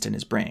danced in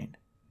his brain.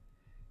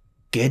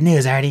 "Good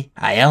news, Artie.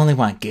 I only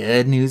want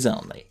good news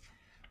only."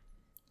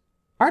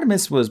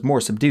 Artemis was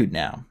more subdued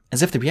now,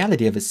 as if the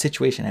reality of his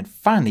situation had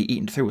finally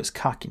eaten through his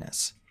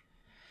cockiness.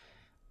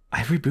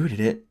 "I've rebooted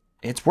it.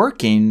 It's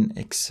working,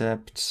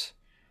 except..."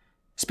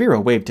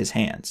 Spiro waved his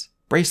hands.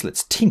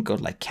 Bracelets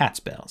tinkled like cat's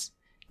bells.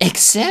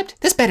 Except?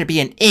 This better be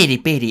an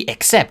itty-bitty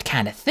except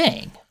kind of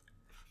thing.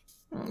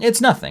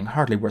 It's nothing,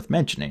 hardly worth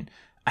mentioning.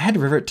 I had to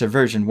revert to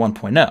version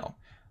 1.0.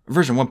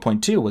 Version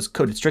 1.2 was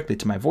coded strictly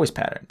to my voice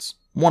patterns.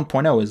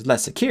 1.0 is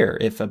less secure,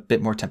 if a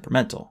bit more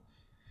temperamental.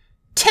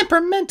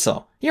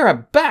 Temperamental? You're a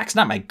box,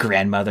 not my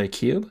grandmother,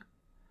 Cube.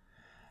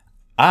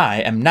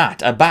 I am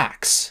not a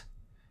box,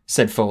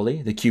 said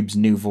Foley, the Cube's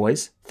new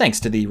voice, thanks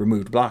to the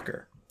removed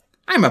blocker.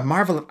 I'm a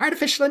marvel of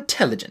artificial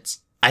intelligence.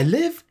 I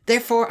live,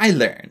 therefore I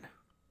learn.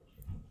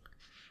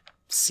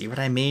 See what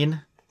I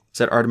mean?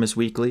 Said Artemis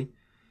weakly.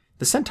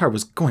 The centaur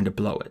was going to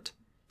blow it.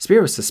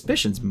 Spiro's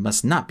suspicions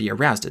must not be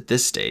aroused at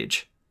this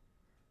stage.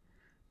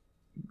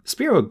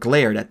 Spiro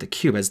glared at the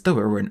cube as though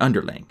it were an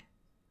underling.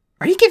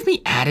 Are you giving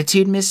me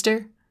attitude,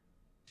 mister?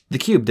 The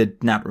cube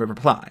did not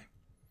reply.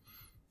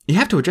 You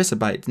have to address it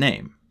by its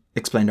name,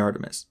 explained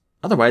Artemis.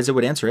 Otherwise it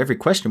would answer every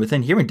question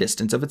within hearing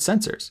distance of its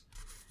sensors.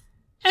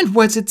 And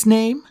what's its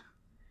name?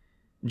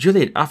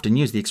 Juliet often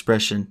used the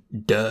expression,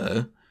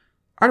 duh.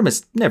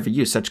 Artemis never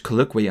used such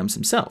colloquiums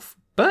himself,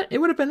 but it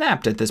would have been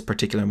apt at this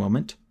particular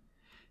moment.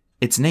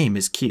 Its name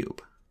is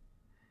Cube.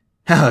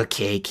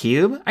 Okay,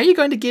 Cube. Are you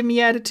going to give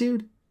me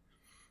attitude?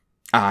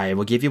 I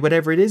will give you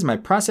whatever it is my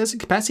processing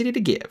capacity to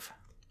give.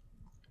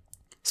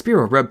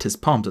 Spiro rubbed his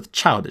palms with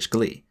childish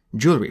glee,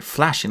 jewelry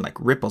flashing like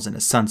ripples in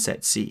a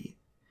sunset sea.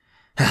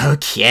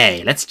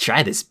 Okay, let's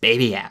try this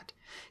baby out.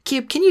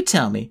 Cube, can you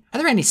tell me, are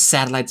there any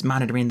satellites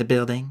monitoring the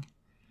building?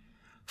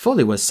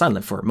 Foley was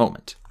silent for a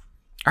moment.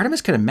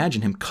 Artemis could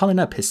imagine him calling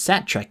up his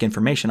sat track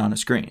information on a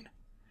screen.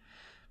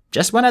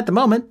 Just one at the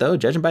moment, though,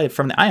 judging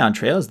from the ion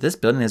trails, this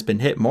building has been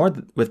hit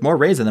with more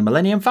rays than the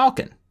Millennium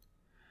Falcon.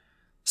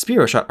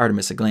 Spiro shot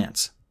Artemis a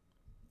glance.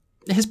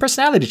 His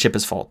personality chip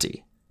is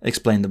faulty,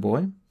 explained the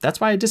boy. That's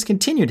why I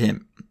discontinued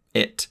him.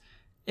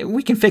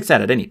 We can fix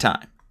that at any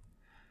time.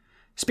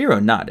 Spiro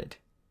nodded.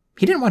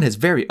 He didn't want his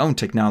very own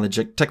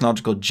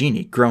technological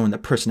genie growing the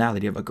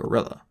personality of a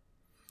gorilla.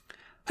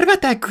 What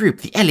about that group,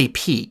 the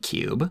LEP,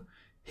 Cube?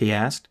 He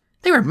asked.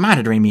 They were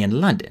monitoring me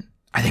in London.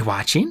 Are they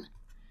watching?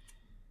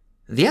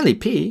 The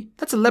LEP?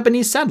 That's a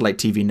Lebanese satellite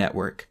TV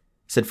network,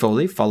 said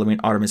Foley, following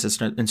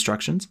Artemis'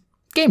 instructions.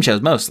 Game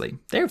shows mostly.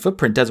 Their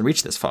footprint doesn't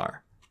reach this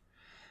far.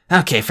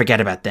 Okay,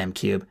 forget about them,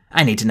 Cube.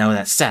 I need to know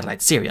that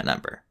satellite serial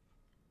number.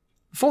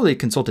 Foley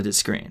consulted his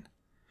screen.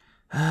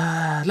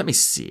 Let me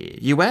see.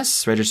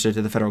 U.S., registered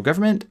to the federal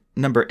government,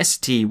 number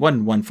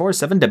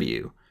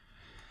ST1147W.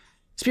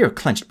 Spiro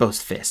clenched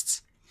both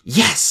fists.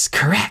 Yes,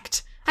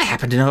 correct. I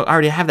happen to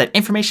already have that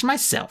information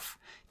myself.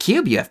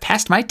 Cube, you have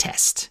passed my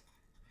test.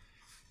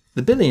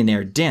 The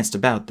billionaire danced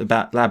about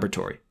the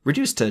laboratory,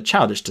 reduced to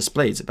childish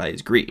displays by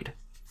his greed.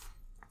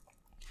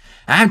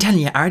 I'm telling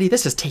you, Artie,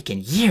 this has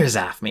taken years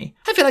off me.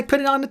 I feel like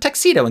putting on a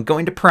tuxedo and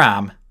going to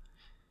prom.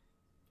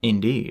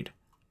 Indeed.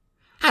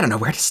 I don't know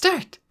where to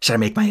start. Should I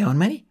make my own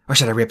money, or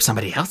should I rip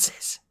somebody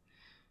else's?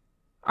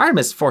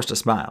 Artemis forced a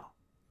smile.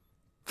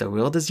 The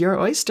world is your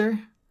oyster.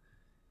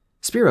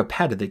 Spiro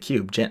patted the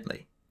cube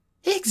gently.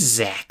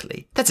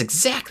 Exactly. That's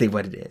exactly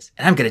what it is.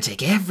 And I'm going to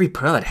take every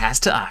pearl it has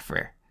to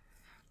offer.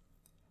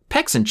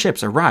 Pex and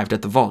Chips arrived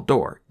at the vault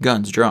door,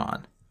 guns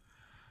drawn.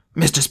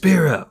 Mr.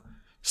 Spiro,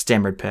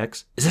 stammered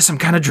Pex. Is this some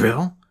kind of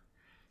drill?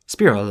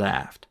 Spiro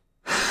laughed.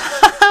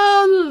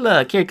 Oh,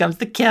 look, here comes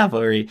the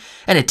cavalry.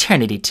 An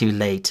eternity too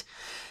late.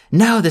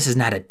 No, this is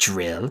not a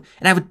drill,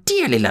 and I would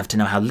dearly love to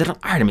know how little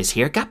Artemis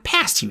here got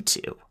past you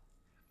two.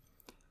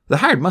 The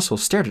hired muscle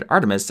stared at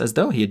Artemis as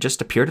though he had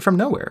just appeared from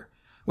nowhere,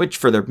 which,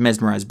 for their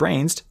mesmerized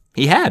brains,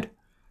 he had.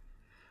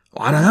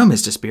 Well, I don't know,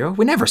 Mr. Spiro.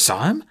 We never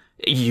saw him.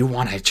 You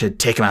want I should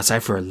take him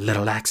outside for a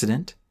little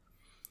accident?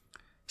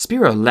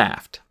 Spiro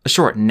laughed, a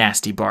short,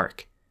 nasty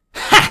bark.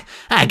 Ha!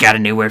 I got a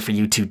new word for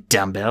you two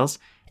dumbbells.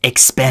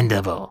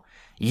 Expendable.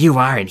 You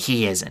are and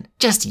he isn't.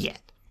 Just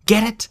yet.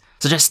 Get it?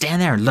 So just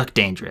stand there and look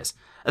dangerous.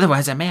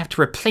 Otherwise, I may have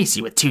to replace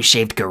you with two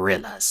shaved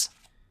gorillas.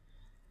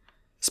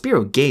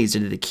 Spiro gazed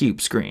into the cube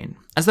screen,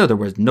 as though there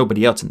was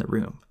nobody else in the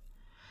room.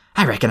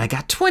 I reckon I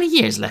got 20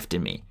 years left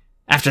in me.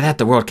 After that,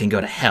 the world can go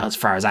to hell as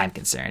far as I'm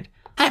concerned.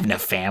 I have no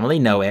family,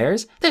 no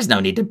heirs. There's no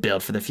need to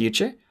build for the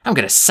future. I'm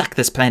going to suck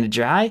this planet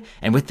dry,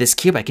 and with this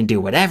cube I can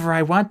do whatever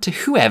I want to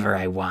whoever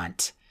I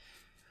want.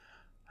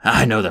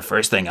 I know the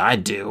first thing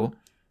I'd do,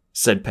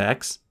 said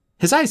Pex.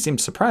 His eyes seemed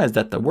surprised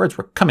that the words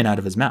were coming out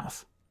of his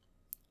mouth.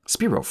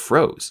 Spiro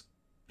froze.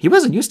 He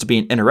wasn't used to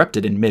being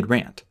interrupted in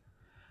mid-rant.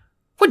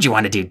 What'd you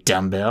want to do,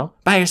 dumbbell?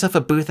 Buy yourself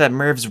a booth at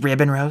Merv's Rib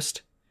and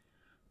Roast?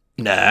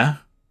 Nah,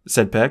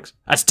 said Pex.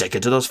 I'd stick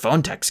it to those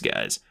phone techs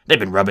guys. They've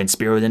been rubbing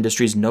Spiro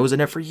Industries' nose in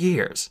it for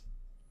years.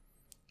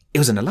 It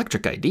was an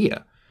electric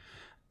idea.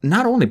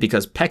 Not only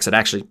because Pex had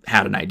actually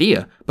had an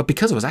idea, but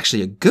because it was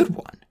actually a good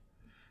one.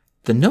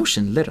 The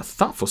notion lit a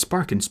thoughtful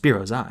spark in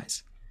Spiro's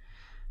eyes.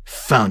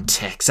 Phone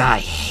techs, I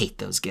hate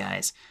those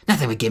guys.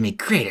 Nothing would give me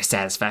greater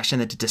satisfaction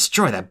than to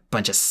destroy that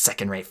bunch of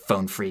second-rate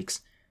phone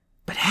freaks.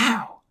 But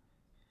how?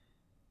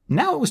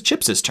 Now it was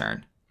Chips'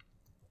 turn.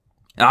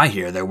 I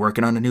hear they're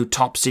working on a new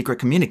top-secret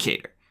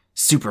communicator.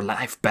 Super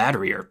life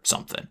battery or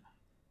something.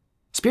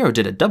 Spiro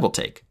did a double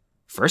take.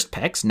 First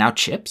Pex, now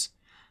Chips.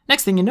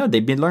 Next thing you know,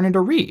 they'd be learning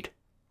to read.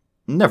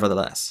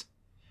 Nevertheless.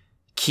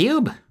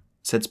 Cube,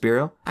 said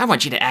Spiro, I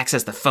want you to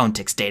access the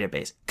PhoneTix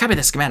database. Copy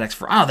the schematics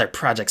for all their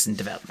projects in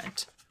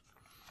development.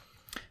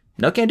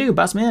 No can do,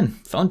 boss man.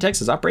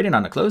 PhoneTix is operating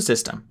on a closed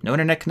system. No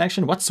internet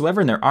connection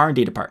whatsoever in their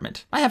R&D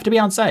department. I have to be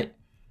on site.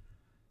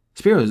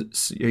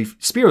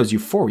 Spiro's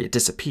euphoria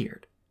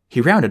disappeared.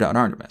 He rounded on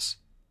Artemis.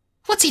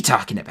 What's he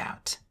talking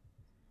about?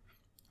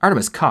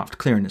 Artemis coughed,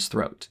 clearing his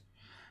throat.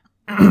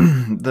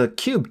 The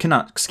cube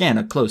cannot scan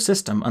a closed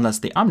system unless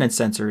the omniscient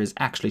sensor is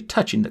actually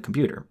touching the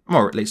computer,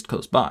 or at least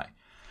close by.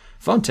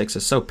 PhoneTix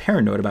is so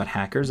paranoid about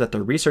hackers that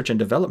their research and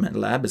development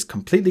lab is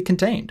completely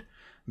contained,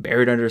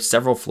 buried under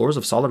several floors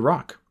of solid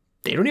rock.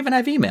 They don't even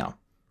have email.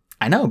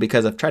 I know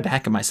because I've tried to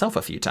hack it myself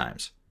a few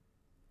times.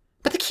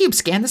 But the cube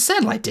scanned the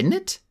satellite, didn't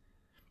it?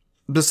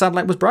 The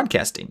satellite was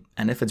broadcasting,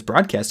 and if it's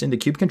broadcasting, the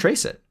cube can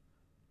trace it.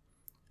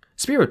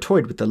 Spiro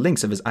toyed with the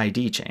links of his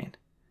ID chain.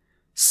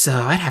 So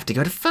I'd have to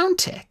go to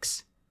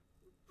PhoneTix.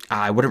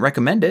 I wouldn't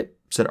recommend it,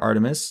 said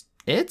Artemis.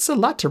 It's a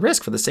lot to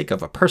risk for the sake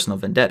of a personal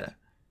vendetta.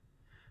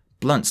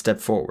 Blunt stepped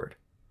forward.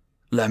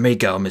 Let me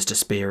go, Mr.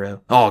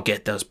 Spiro. I'll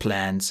get those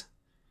plans.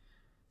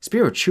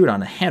 Spiro chewed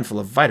on a handful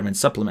of vitamin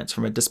supplements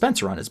from a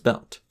dispenser on his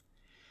belt.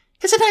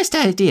 It's a nice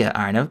idea,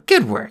 Arno.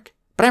 Good work.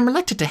 But I'm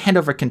reluctant to hand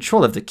over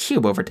control of the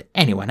cube over to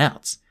anyone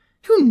else.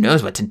 Who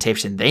knows what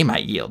temptation they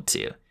might yield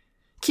to?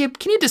 Cube,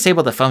 can you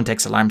disable the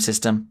PhoneTix alarm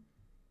system?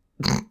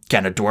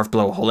 Can a dwarf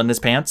blow a hole in his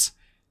pants?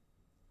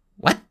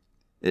 What?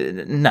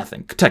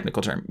 Nothing.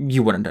 Technical term.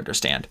 You wouldn't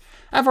understand.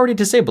 I've already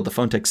disabled the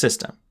PhoneTix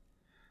system.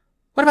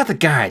 What about the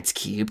guards,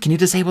 Cube? Can you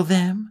disable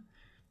them?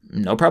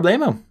 No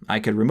problemo. I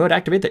could remote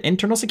activate the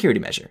internal security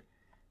measure.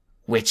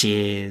 Which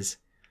is?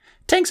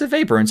 Tanks of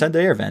vapor inside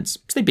the air vents.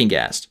 Sleeping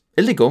gas.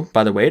 Illegal,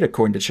 by the way,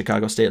 according to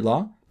Chicago state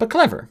law, but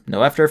clever.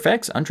 No after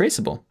effects,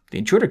 untraceable. The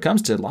intruder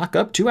comes to lock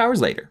up 2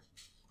 hours later.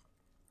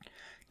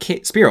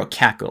 Spiro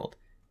cackled.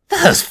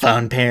 Those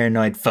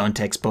paranoid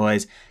PhoneTix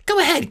boys. Go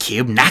ahead,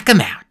 Cube, knock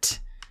them out.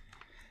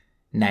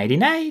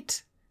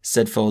 Nighty-night,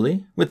 said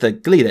Foley, with a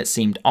glee that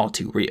seemed all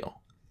too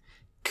real.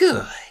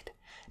 Good.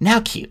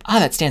 Now, Cube, all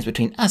that stands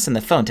between us and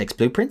the PhoneTix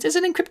blueprints is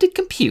an encrypted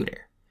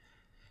computer.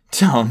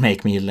 Don't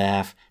make me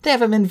laugh. They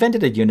haven't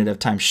invented a unit of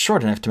time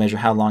short enough to measure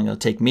how long it'll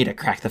take me to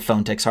crack the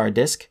PhoneTix hard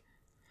disk.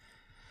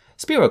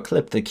 Spiro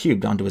clipped the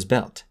cube onto his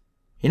belt.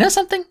 You know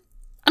something?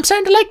 I'm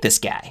starting to like this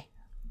guy.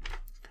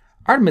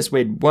 Artemis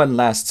made one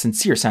last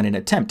sincere-sounding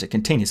attempt to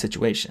contain his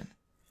situation.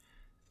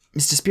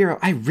 Mr. Spiro,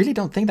 I really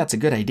don't think that's a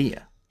good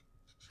idea.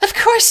 Of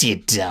course you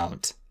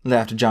don't,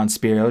 laughed John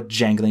Spiro,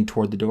 jangling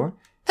toward the door.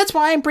 That's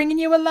why I'm bringing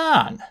you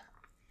along.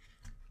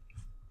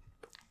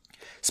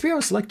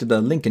 Spiro selected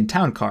the Lincoln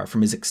Town Car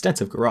from his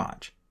extensive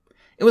garage.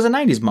 It was a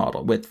 90s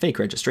model with fake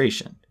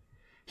registration.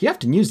 He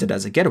often used it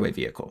as a getaway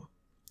vehicle.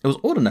 It was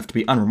old enough to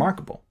be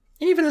unremarkable,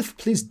 and even if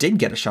the police did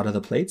get a shot of the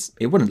plates,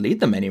 it wouldn't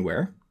lead them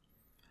anywhere.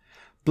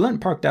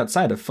 Blunt parked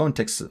outside of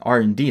PhoneTix's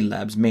R&D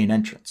lab's main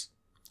entrance.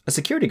 A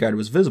security guard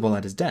was visible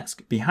at his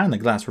desk, behind the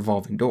glass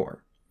revolving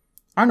door.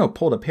 Arno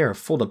pulled a pair of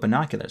fold-up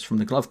binoculars from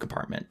the glove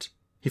compartment.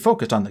 He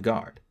focused on the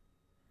guard.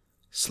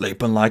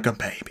 "Sleeping like a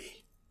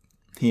baby,"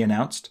 he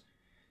announced.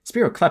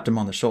 Spiro clapped him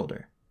on the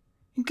shoulder.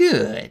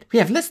 Good. We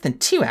have less than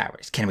 2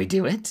 hours. Can we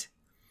do it?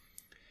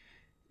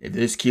 "If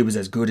this cube is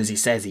as good as he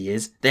says he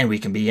is, then we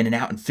can be in and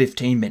out in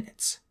 15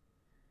 minutes.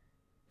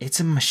 It's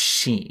a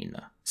machine,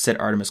 said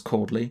Artemis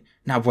coldly,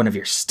 not one of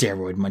your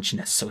steroid-munching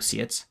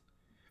associates.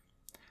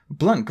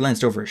 Blunt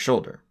glanced over his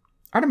shoulder.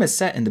 Artemis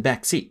sat in the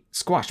back seat,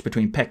 squashed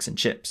between Pex and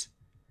Chips.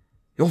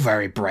 "You're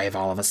very brave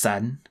all of a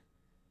sudden."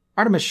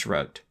 Artemis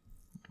shrugged.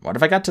 What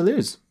have I got to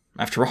lose?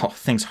 After all,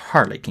 things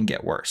hardly can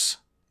get worse.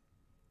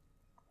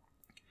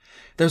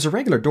 There was a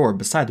regular door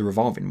beside the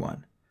revolving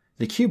one.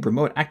 The cube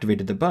remote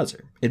activated the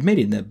buzzer,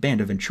 admitting the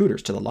band of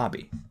intruders to the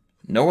lobby.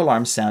 No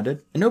alarms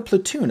sounded, and no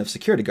platoon of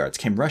security guards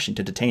came rushing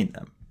to detain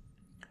them.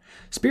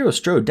 Spiro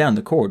strode down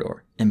the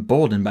corridor,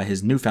 emboldened by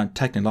his newfound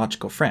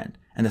technological friend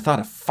and the thought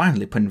of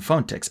finally putting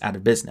PhoneTix out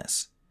of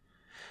business.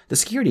 The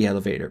security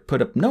elevator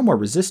put up no more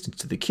resistance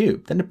to the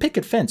cube than a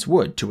picket fence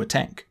would to a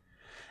tank,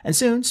 and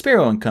soon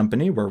Spiro and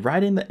company were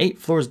riding the 8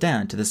 floors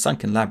down to the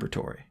sunken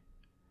laboratory.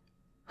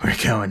 "We're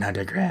going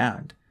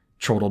underground,"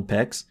 chortled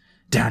Pex.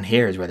 "Down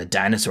here is where the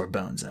dinosaur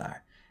bones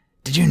are.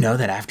 Did you know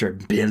that after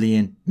a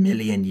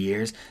million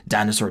years,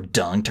 dinosaur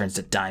dung turns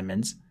to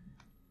diamonds?"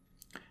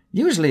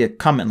 Usually a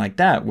comment like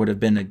that would have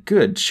been a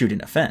good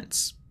shooting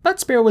offense, but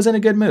Spiro was in a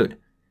good mood.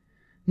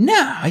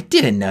 "No, I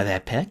didn't know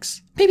that,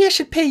 Pex. Maybe I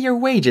should pay your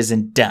wages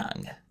in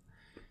dung."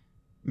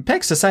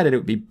 Pex decided it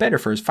would be better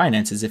for his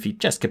finances if he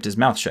just kept his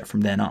mouth shut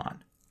from then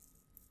on.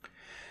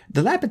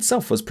 The lab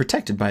itself was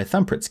protected by a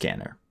thumbprint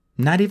scanner.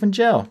 Not even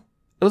gel.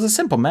 It was a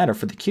simple matter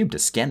for the cube to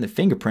scan the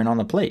fingerprint on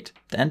the plate,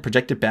 then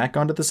project it back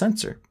onto the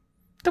sensor.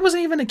 There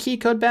wasn't even a key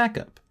code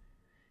backup.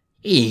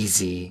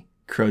 "Easy,"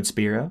 crowed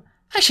Spiro.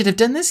 "I should have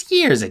done this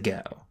years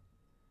ago."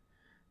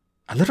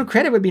 "A little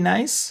credit would be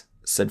nice,"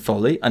 said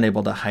Foley,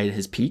 unable to hide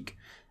his pique.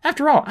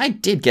 "After all, I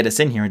did get us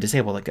in here and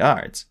disable the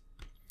guards."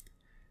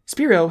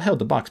 Spiro held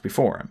the box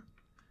before him.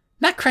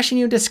 Not crushing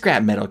you into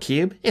scrap metal,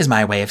 Cube, is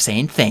my way of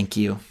saying thank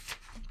you.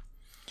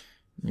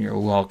 You're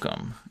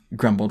welcome,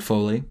 grumbled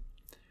Foley.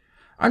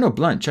 Arnold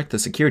Blunt checked the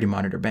security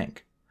monitor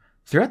bank.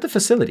 Throughout the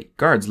facility,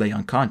 guards lay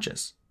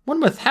unconscious, one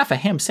with half a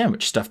ham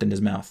sandwich stuffed in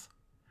his mouth.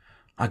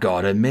 I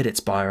gotta admit it,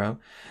 Spyro.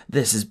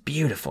 This is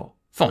beautiful.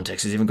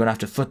 Phontex is even gonna have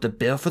to foot the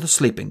bill for the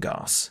sleeping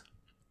gas.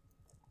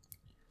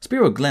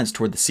 Spyro glanced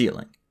toward the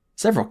ceiling.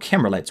 Several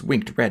camera lights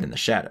winked red in the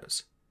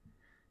shadows.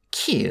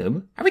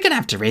 Cube, are we gonna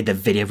have to raid the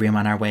video room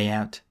on our way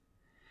out?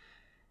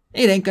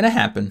 It ain't gonna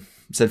happen,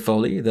 said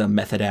Foley, the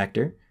method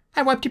actor.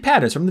 I wiped your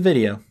patterns from the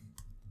video.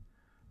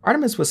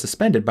 Artemis was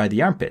suspended by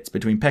the armpits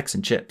between Pex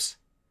and Chips.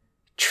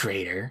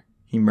 Traitor,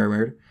 he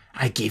murmured.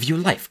 I gave you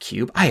life,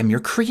 Cube. I am your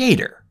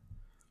creator.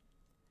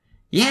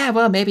 Yeah,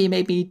 well,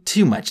 maybe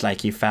too much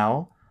like you,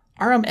 Fowl.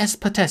 Arum est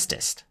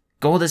potestas.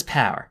 Gold is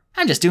power.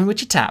 I'm just doing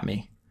what you taught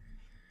me.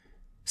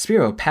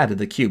 Spyro patted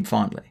the cube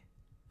fondly.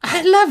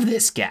 I love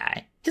this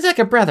guy. He's like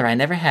a brother I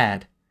never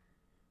had.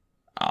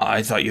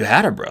 I thought you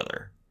had a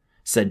brother,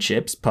 said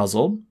Chips,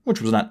 puzzled,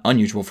 which was not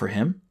unusual for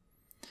him.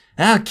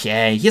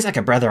 Okay, he's like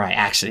a brother I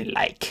actually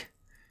like.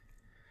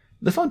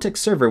 The Phontex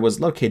server was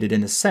located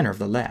in the center of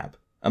the lab,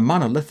 a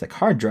monolithic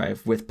hard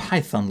drive with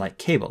Python-like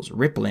cables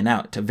rippling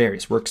out to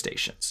various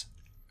workstations.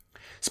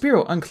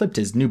 Spyro unclipped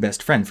his new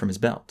best friend from his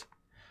belt.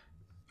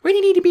 Where do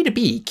you need me to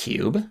be,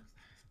 Cube?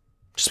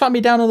 Just pop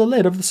me down on the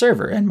lid of the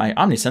server, and my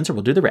Omnisensor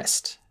will do the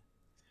rest.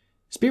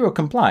 Spyro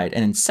complied,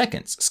 and in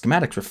seconds,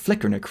 schematics were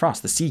flickering across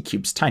the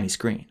C-Cube's tiny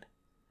screen.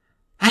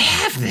 I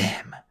have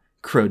them,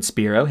 crowed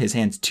Spyro, his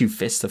hands 2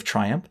 fists of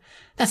triumph.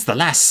 That's the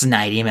last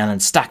snide email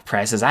and stock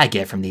prices I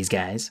get from these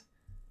guys.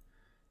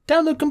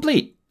 Download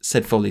complete,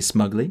 said Foley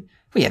smugly.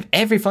 We have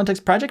every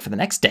Phontex project for the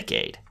next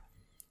decade.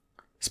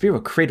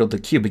 Spyro cradled the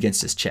cube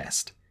against his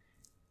chest.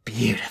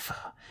 Beautiful.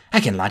 I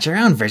can launch our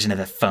own version of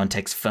the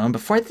Phontex phone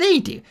before they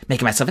do,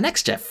 making myself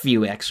an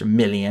few extra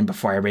million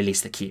before I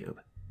release the cube.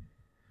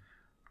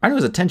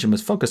 Arno's attention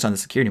was focused on the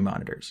security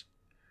monitors.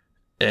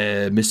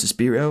 Mr.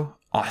 Spyro,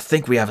 I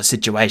think we have a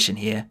situation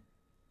here.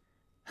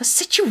 A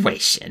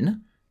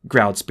situation?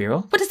 Growled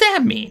Spyro. What does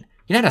that mean?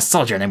 You're not a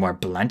soldier anymore,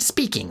 Blunt.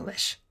 Speak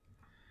English.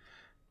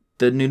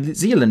 The New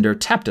Zealander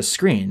tapped a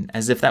screen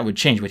as if that would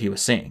change what he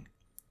was saying.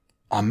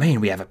 I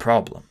mean, we have a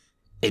problem.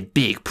 A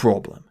big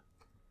problem.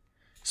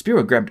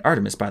 Spyro grabbed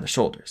Artemis by the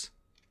shoulders.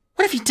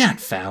 What have you done,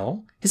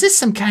 Fowl? Is this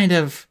some kind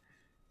of...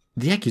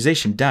 The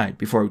accusation died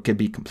before it could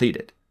be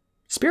completed.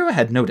 Spyro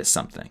had noticed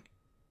something.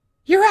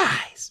 Your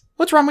eyes.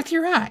 What's wrong with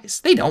your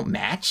eyes? They don't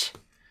match.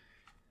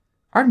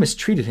 Artemis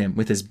treated him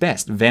with his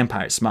best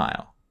vampire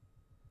smile.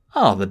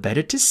 All the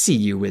better to see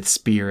you with,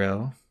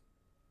 Spyro.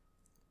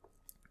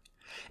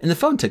 In the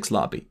Phontex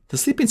lobby, the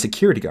sleeping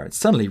security guard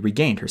suddenly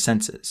regained her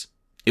senses.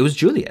 It was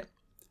Juliet.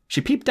 She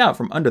peeped out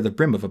from under the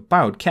brim of a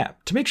borrowed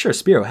cap to make sure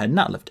Spyro had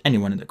not left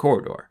anyone in the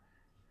corridor.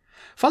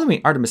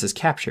 Following Artemis's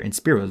capture in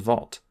Spyro's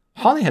vault,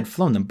 Holly had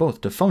flown them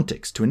both to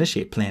Phontex to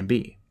initiate Plan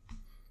B.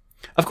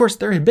 Of course,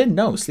 there had been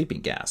no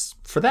sleeping gas.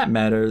 For that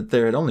matter,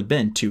 there had only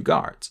been 2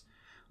 guards.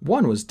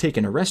 One was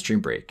taking a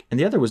restroom break, and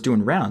the other was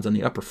doing rounds on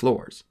the upper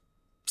floors.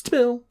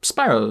 Still,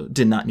 Spyro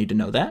did not need to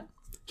know that.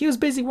 He was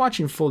busy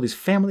watching Foley's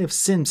family of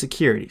Sim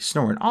security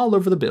snoring all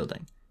over the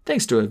building,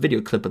 thanks to a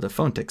video clip of the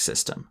Phontex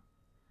system.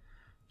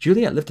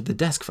 Juliet lifted the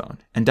desk phone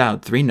and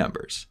dialed 3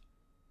 numbers.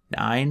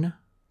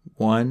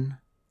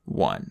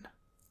 911.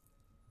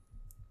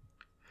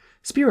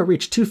 Spyro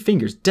reached 2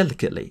 fingers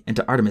delicately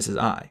into Artemis's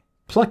eye,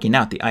 plucking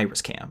out the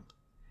iris cam.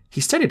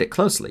 He studied it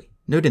closely,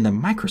 noting the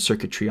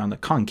microcircuitry on the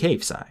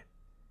concave side.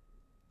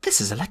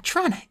 This is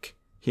electronic,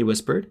 he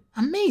whispered.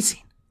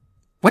 Amazing.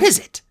 What is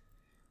it?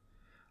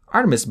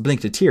 Artemis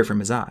blinked a tear from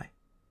his eye.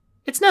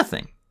 It's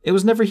nothing. It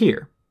was never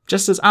here,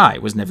 just as I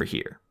was never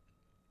here.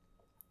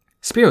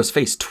 Spyro's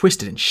face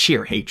twisted in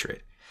sheer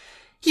hatred.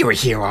 You were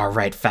here all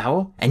right,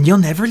 Fowl, and you'll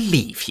never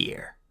leave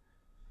here.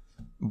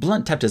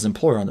 Blunt tapped his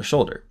employer on the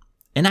shoulder,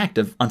 an act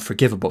of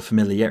unforgivable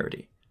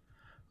familiarity.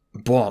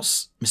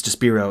 Boss, Mr.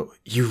 Spyro,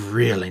 you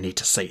really need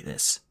to say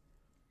this.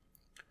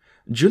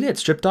 Juliet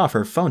stripped off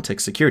her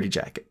Phontex security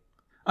jacket.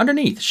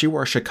 Underneath, she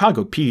wore a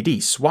Chicago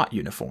PD SWAT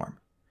uniform.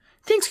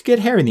 Things could get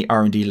hairy in the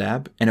R&D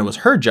lab, and it was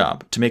her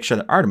job to make sure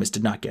that Artemis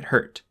did not get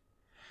hurt.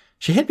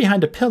 She hid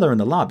behind a pillar in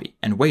the lobby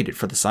and waited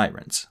for the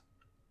sirens.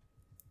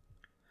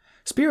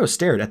 Spyro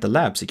stared at the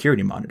lab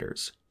security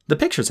monitors. The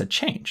pictures had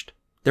changed.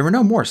 There were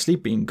no more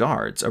sleeping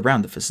guards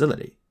around the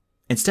facility.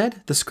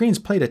 Instead, the screens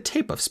played a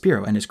tape of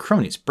Spyro and his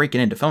cronies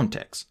breaking into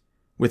Phontex,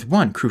 with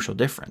one crucial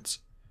difference.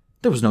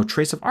 There was no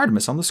trace of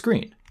Artemis on the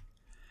screen.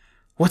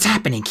 What's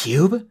happening,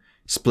 Cube?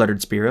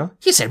 Spluttered Spyro.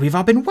 You said we've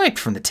all been wiped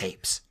from the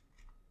tapes.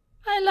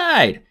 I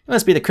lied. It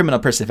must be the criminal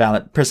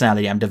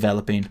personality I'm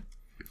developing.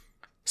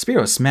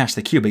 Spyro smashed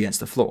the cube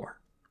against the floor.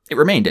 It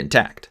remained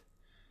intact.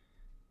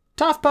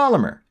 Tough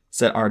polymer,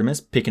 said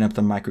Artemis, picking up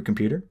the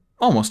microcomputer.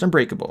 Almost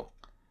unbreakable.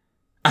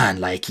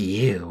 Unlike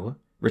you,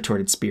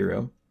 retorted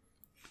Spyro.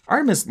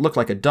 Artemis looked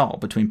like a doll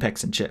between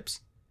Pex and Chips.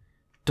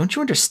 Don't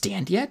you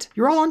understand yet?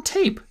 You're all on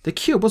tape. The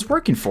cube was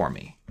working for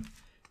me.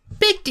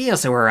 Big deal,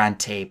 so we're on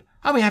tape.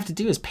 All we have to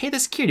do is pay the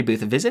security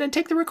booth a visit and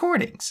take the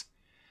recordings.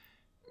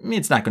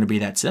 It's not going to be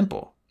that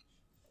simple.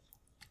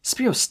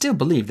 Spiro still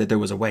believed that there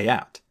was a way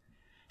out.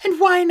 And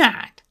why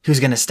not? Who's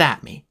going to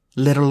stop me?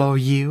 Little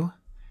old you?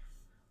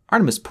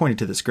 Artemis pointed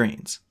to the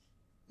screens.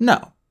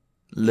 No,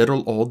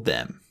 little old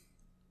them.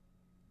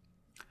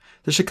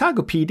 The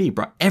Chicago PD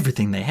brought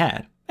everything they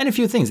had, and a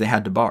few things they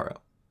had to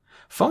borrow.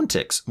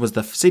 Phonetics was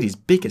the city's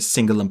biggest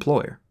single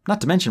employer,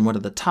 not to mention one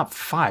of the top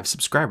 5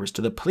 subscribers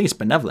to the Police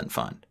Benevolent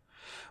Fund.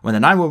 When the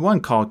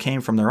 911 call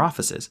came from their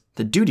offices,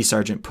 the duty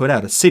sergeant put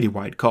out a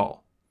citywide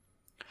call.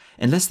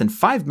 In less than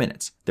 5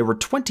 minutes, there were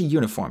 20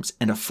 uniforms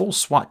and a full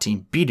SWAT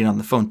team beating on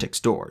the Phonetics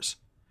doors.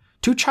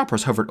 2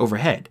 choppers hovered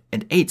overhead,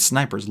 and 8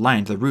 snipers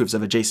lined the roofs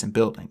of adjacent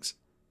buildings.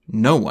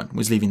 No one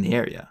was leaving the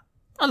area,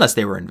 unless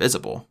they were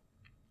invisible.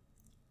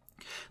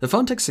 The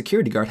Phonetics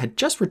security guard had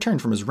just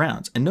returned from his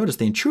rounds and noticed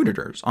the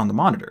intruders on the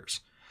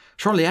monitors.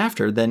 Shortly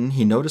after, then,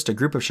 he noticed a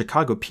group of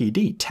Chicago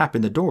PD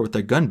tapping the door with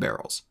their gun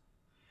barrels.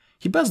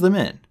 He buzzed them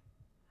in.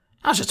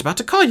 I was just about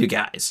to call you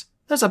guys.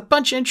 There's a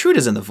bunch of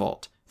intruders in the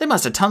vault. They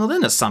must have tunneled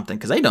into something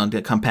because they don't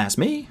come past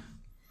me.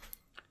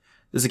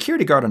 The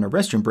security guard on a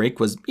restroom break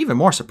was even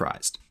more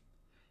surprised.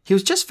 He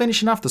was just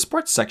finishing off the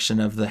sports section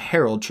of the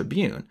Herald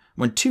Tribune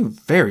when 2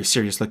 very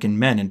serious-looking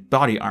men in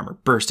body armor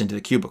burst into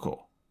the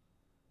cubicle.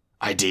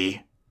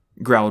 ID,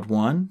 growled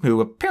one, who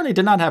apparently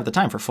did not have the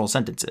time for full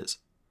sentences.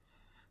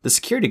 The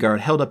security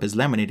guard held up his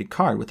laminated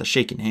card with a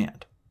shaking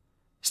hand.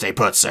 Stay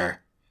put, sir,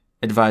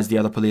 advised the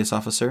other police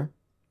officer.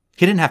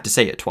 He didn't have to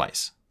say it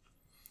twice.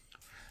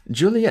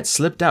 Juliet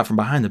slipped out from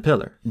behind the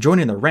pillar,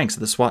 joining the ranks of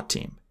the SWAT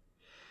team.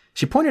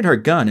 She pointed her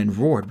gun and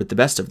roared with the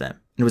best of them,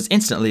 and was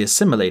instantly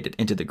assimilated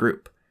into the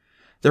group.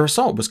 Their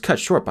assault was cut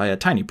short by a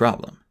tiny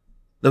problem.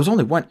 There was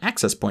only one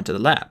access point to the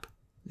lab,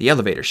 the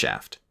elevator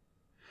shaft.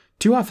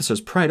 2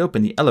 officers pried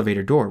open the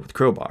elevator door with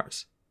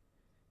crowbars.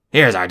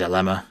 Here's our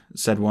dilemma,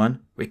 said one.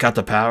 We cut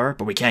the power,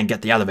 but we can't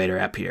get the elevator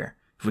up here.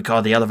 If we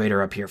call the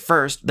elevator up here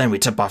first, then we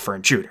tip off for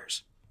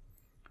intruders.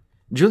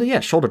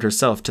 Juliet shouldered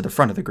herself to the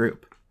front of the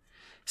group.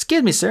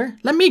 Excuse me, sir.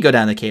 Let me go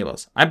down the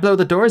cables. I blow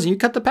the doors and you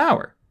cut the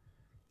power.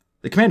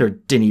 The commander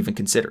didn't even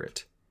consider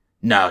it.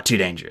 No, too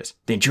dangerous.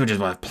 The intruders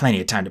will have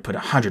plenty of time to put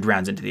 100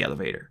 rounds into the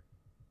elevator.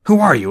 Who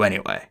are you,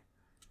 anyway?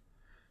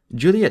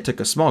 Juliet took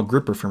a small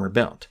gripper from her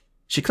belt.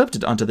 She clipped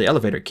it onto the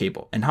elevator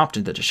cable and hopped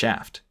into the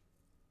shaft.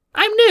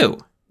 I'm new,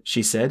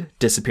 she said,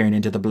 disappearing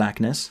into the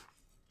blackness.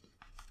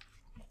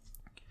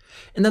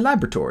 In the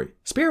laboratory,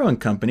 Spiro and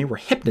company were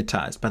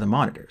hypnotized by the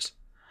monitors.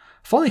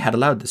 Foley had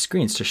allowed the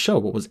screens to show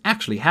what was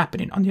actually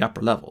happening on the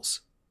upper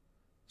levels.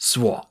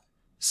 SWAT,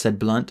 said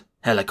Blunt.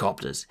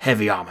 Helicopters,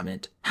 heavy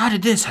armament. How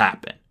did this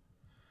happen?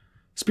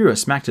 Spiro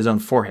smacked his own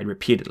forehead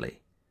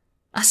repeatedly.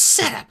 A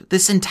setup.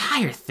 This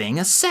entire thing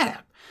a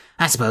setup.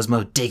 I suppose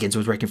Mo Diggins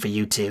was working for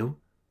you too.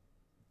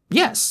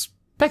 Yes,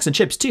 Pex and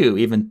Chips too,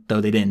 even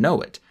though they didn't know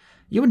it.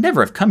 You would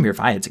never have come here if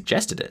I had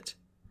suggested it.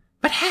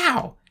 But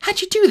how? How'd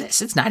you do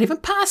this? It's not even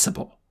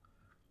possible.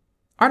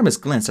 Artemis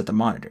glanced at the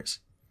monitors.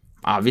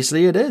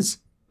 Obviously it is.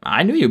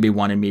 I knew you'd be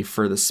wanting me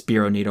for the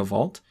Spiro Needle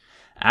Vault.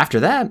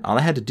 After that, all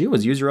I had to do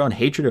was use your own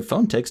hatred of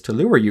Phonetics to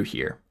lure you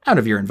here, out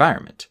of your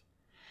environment.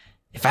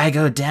 If I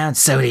go down,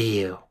 so do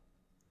you.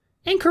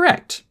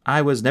 Incorrect.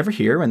 I was never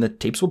here, and the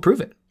tapes will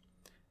prove it.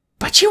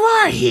 But you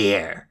are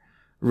here,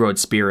 roared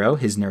Spiro,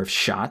 his nerves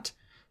shot.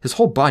 His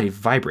whole body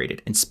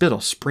vibrated, and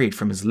spittle sprayed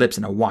from his lips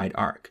in a wide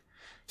arc.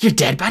 Your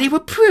dead body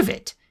will prove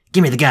it.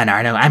 Give me the gun,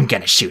 Arno. I'm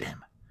gonna shoot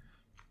him.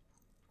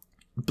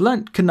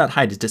 Blunt could not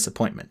hide his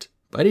disappointment,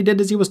 but he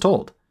did as he was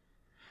told.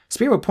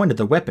 Spiro pointed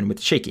the weapon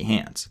with shaky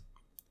hands.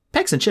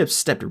 Pex and Chips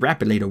stepped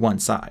rapidly to one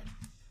side.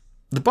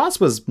 The boss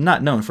was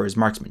not known for his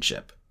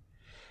marksmanship.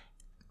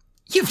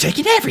 You've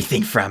taken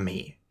everything from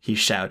me, he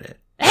shouted.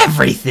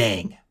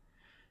 Everything!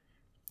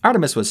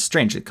 Artemis was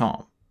strangely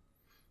calm.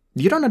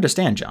 You don't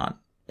understand, John.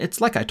 It's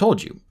like I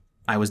told you.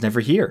 I was never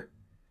here.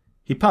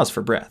 He paused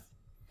for breath.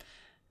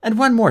 And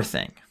one more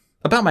thing.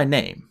 About my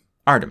name,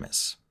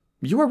 Artemis.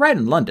 You were right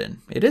in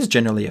London. It is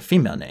generally a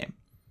female name,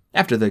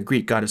 after the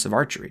Greek goddess of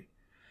archery.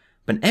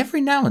 But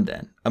every now and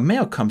then, a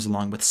male comes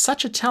along with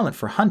such a talent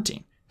for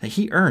hunting that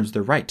he earns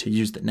the right to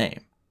use the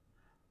name.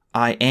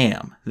 I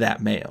am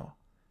that male,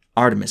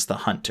 Artemis the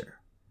Hunter.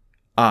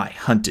 I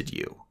hunted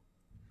you.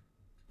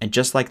 And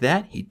just like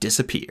that, he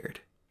disappeared.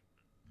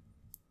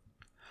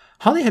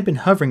 Holly had been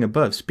hovering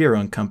above Spiro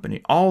and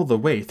company all the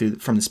way through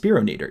from the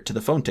Spirometer to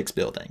the Phonetics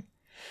building.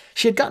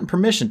 She had gotten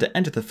permission to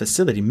enter the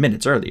facility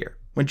minutes earlier,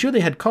 when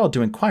Julia had called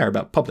to inquire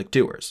about public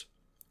tours.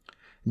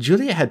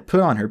 Julia had put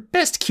on her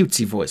best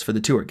cutesy voice for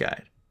the tour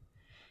guide.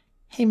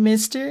 Hey,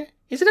 mister,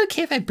 is it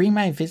okay if I bring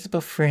my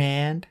invisible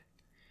friend?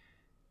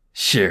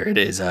 Sure it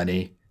is,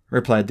 honey,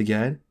 replied the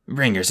guide.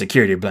 Bring your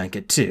security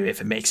blanket too,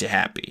 if it makes you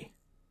happy.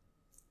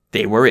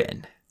 They were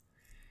in.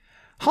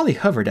 Holly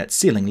hovered at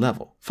ceiling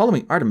level,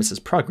 following Artemis's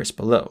progress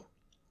below.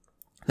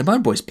 The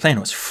Mud Boy's plan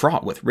was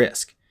fraught with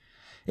risk.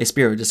 If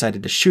Spiro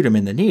decided to shoot him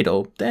in the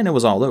needle, then it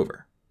was all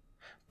over.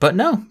 But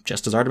no,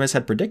 just as Artemis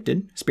had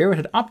predicted, Spiro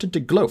had opted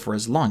to glow for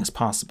as long as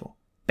possible,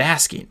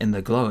 basking in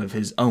the glow of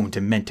his own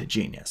demented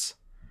genius.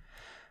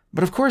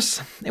 But of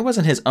course, it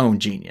wasn't his own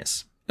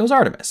genius. It was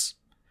Artemis.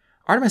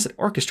 Artemis had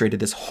orchestrated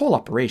this whole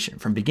operation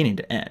from beginning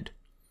to end.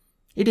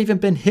 It had even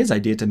been his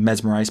idea to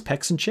mesmerize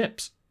Pex and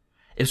Chips.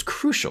 It was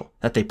crucial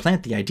that they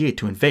plant the idea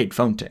to invade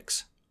phone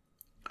ticks.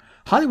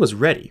 Holly was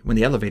ready when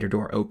the elevator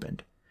door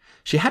opened.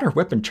 She had her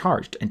weapon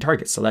charged and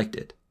target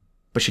selected,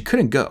 but she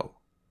couldn't go.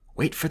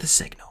 Wait for the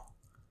signal.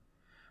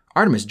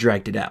 Artemis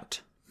dragged it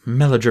out,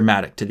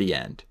 melodramatic to the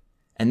end.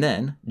 And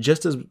then,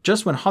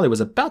 just when Holly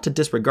was about to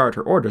disregard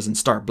her orders and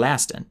start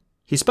blasting,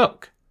 he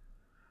spoke.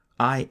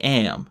 I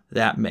am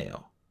that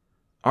male.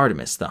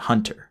 Artemis the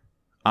Hunter.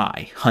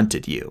 I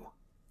hunted you.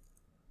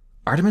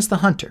 Artemis the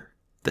Hunter.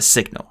 The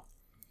signal.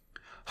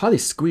 Holly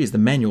squeezed the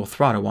manual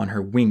throttle on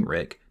her wing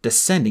rig,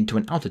 descending to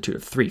an altitude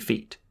of 3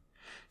 feet.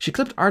 She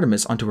clipped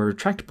Artemis onto a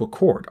retractable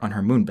cord on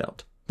her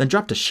moonbelt, then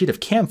dropped a sheet of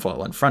cam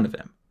foil in front of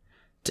him.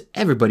 To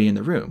everybody in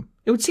the room,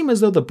 it would seem as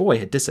though the boy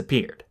had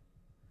disappeared.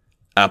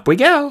 Up we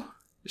go,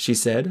 she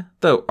said,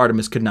 though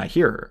Artemis could not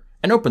hear her,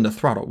 and opened the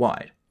throttle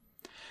wide.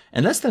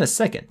 In less than a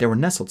second, they were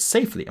nestled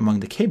safely among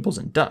the cables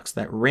and ducts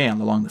that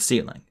ran along the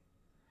ceiling.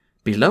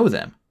 Below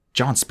them,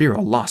 John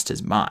Spiro lost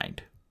his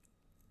mind.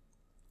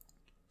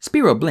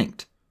 Spiro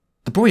blinked.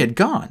 The boy had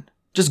gone.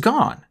 Just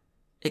gone.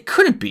 It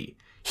couldn't be.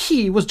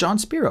 He was John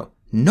Spiro.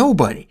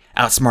 Nobody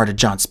outsmarted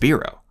John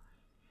Spiro.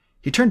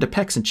 He turned to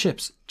Pex and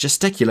Chips,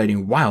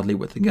 gesticulating wildly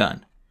with the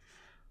gun.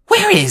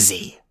 Where is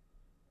he?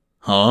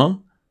 Huh?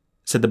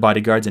 Said the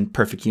bodyguards in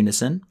perfect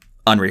unison,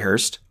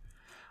 unrehearsed.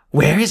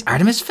 Where is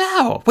Artemis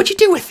Fowl? What'd you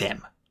do with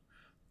him?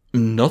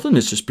 Nothing,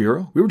 Mr.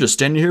 Spiro. We were just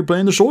standing here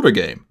playing the shoulder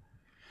game.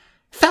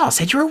 Fowl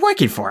said you were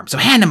working for him, so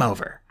hand him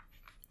over.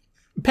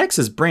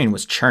 Pex's brain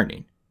was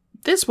churning.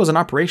 This was an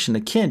operation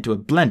akin to a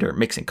blender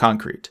mixing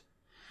concrete.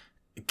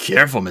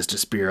 Careful, Mr.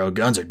 Spiro.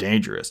 Guns are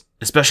dangerous,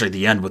 especially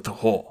the end with the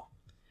hole.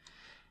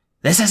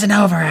 This isn't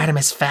over,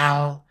 Artemis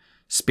Fowl,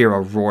 Spiro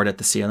roared at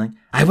the ceiling.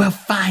 I will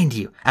find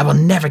you. I will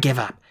never give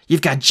up.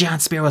 You've got John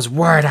Spiro's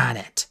word on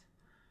it.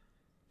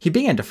 He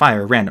began to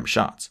fire random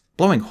shots,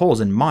 blowing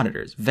holes in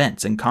monitors,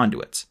 vents, and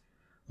conduits.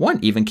 One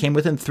even came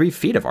within 3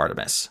 feet of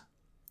Artemis.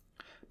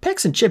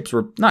 Pex and Chips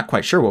were not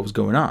quite sure what was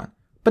going on,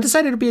 but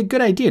decided it would be a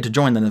good idea to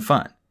join in the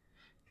fun.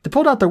 They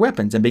pulled out their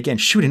weapons and began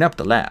shooting up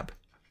the lab.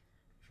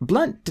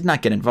 Blunt did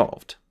not get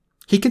involved.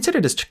 He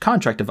considered his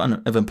contract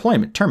of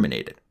employment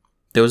terminated.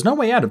 There was no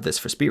way out of this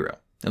for Spiro.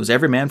 It was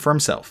every man for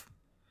himself.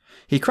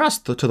 He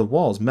crossed to the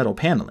wall's metal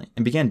paneling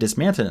and began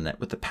dismantling it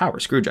with the power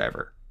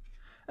screwdriver.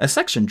 A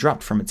section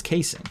dropped from its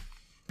casing.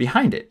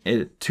 Behind it,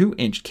 a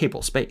 2-inch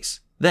cable space,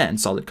 then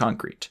solid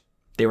concrete.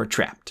 They were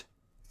trapped.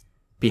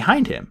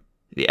 Behind him,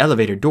 the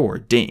elevator door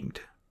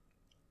dinged.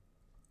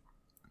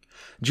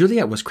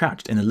 Juliet was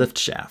crouched in the lift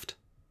shaft.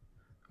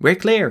 We're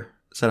clear,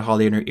 said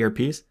Holly in her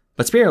earpiece,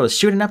 but Spiro is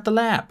shooting up the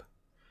lab.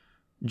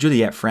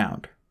 Juliet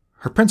frowned.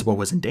 Her principal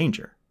was in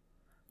danger.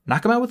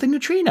 Knock him out with a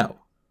neutrino.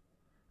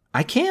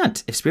 I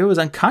can't. If Spiro was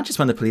unconscious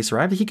when the police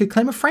arrived, he could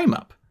claim a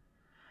frame-up.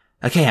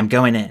 Okay, I'm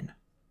going in.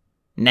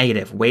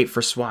 Negative. Wait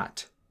for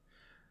SWAT.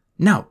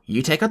 No,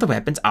 you take out the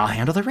weapons, I'll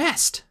handle the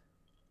rest.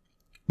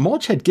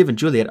 Mulch had given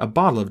Juliet a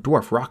bottle of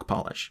dwarf rock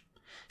polish.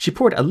 She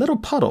poured a little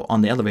puddle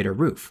on the elevator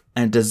roof,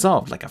 and it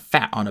dissolved like a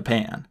fat on a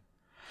pan.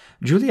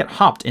 Juliet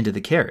hopped into the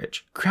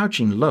carriage,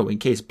 crouching low in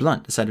case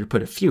Blunt decided to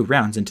put a few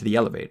rounds into the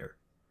elevator.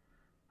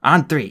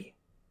 On 3.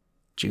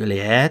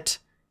 Juliet,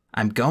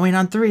 I'm going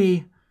on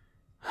 3.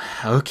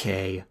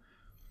 Okay.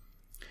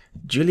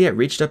 Juliet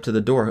reached up to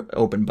the door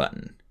open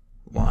button.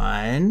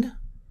 1.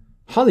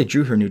 Holly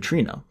drew her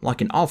neutrino,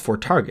 locking all 4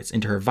 targets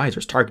into her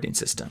visor's targeting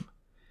system.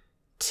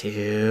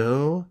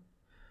 2.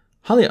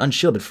 Holly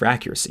unshielded for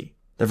accuracy.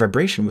 The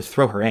vibration would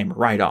throw her aim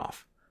right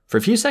off. For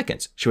a few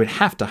seconds, she would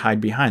have to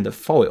hide behind the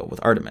foil with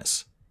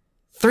Artemis.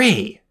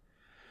 3.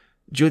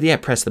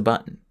 Juliet pressed the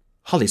button.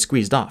 Holly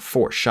squeezed off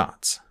 4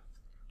 shots.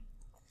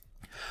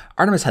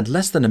 Artemis had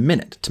less than a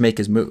minute to make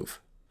his move.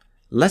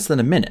 Less than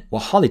a minute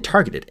while Holly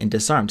targeted and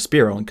disarmed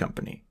Spiro and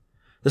company.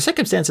 The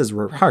circumstances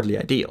were hardly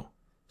ideal.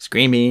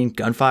 Screaming,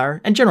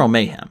 gunfire, and general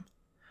mayhem.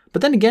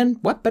 But then again,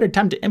 what better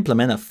time to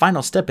implement a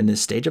final step in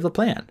this stage of the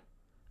plan?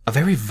 A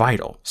very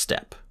vital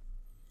step.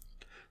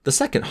 The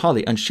second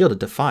Holly unshielded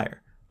to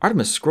fire,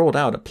 Artemis scrolled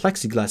out a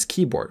plexiglass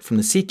keyboard from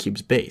the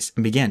C-Cube's base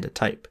and began to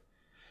type.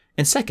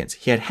 In seconds,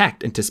 he had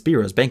hacked into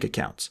Spiro's bank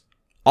accounts.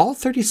 All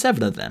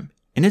 37 of them,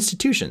 in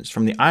institutions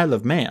from the Isle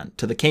of Man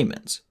to the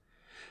Caymans.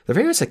 The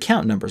various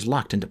account numbers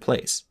locked into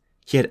place.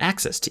 He had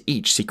access to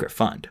each secret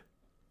fund.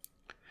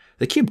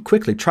 The cube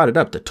quickly trotted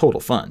up the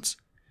total funds.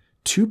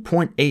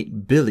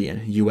 $2.8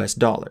 billion US,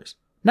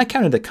 not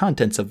counting the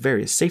contents of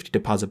various safety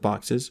deposit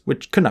boxes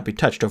which could not be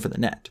touched over the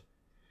net.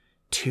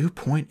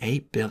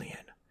 2.8 billion.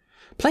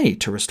 Plenty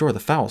to restore the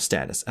Fowl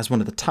status as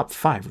one of the top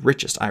 5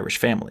 richest Irish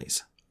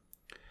families.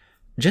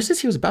 Just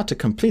as he was about to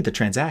complete the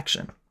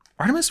transaction,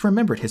 Artemis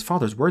remembered his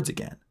father's words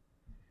again.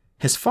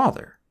 His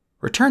father,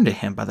 returned to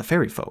him by the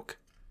fairy folk.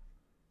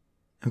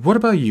 And what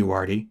about you,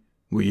 Artie?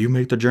 Will you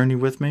make the journey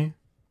with me?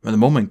 When the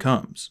moment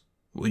comes,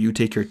 will you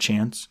take your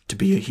chance to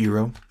be a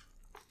hero?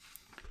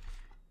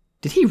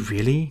 Did he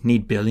really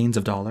need billions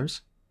of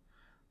dollars?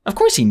 Of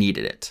course he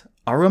needed it.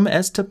 Aurum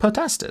est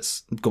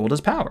potestas. Gold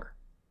is power.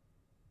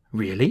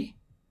 Really?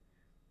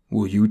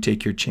 Will you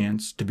take your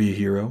chance to be a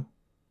hero?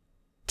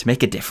 To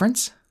make a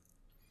difference?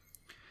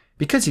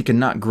 Because he could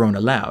not groan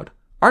aloud,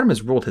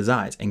 Artemis rolled his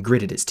eyes and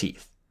gritted his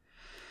teeth.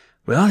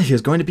 Well, if he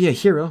was going to be a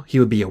hero, he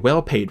would be a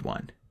well-paid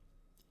one.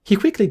 He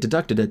quickly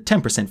deducted a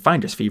 10%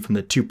 finder's fee from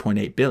the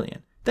 $2.8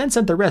 billion, then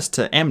sent the rest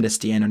to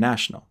Amnesty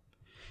International.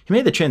 He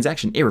made the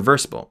transaction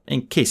irreversible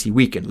in case he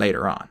weakened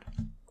later on.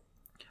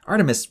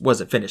 Artemis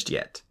wasn't finished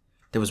yet.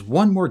 There was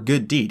one more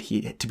good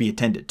deed to be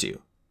attended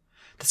to.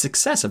 The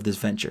success of this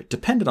venture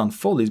depended on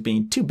Foley's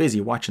being too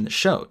busy watching the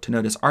show to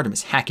notice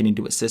Artemis hacking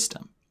into his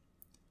system.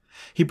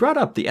 He brought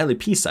up the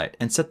LEP site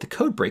and set the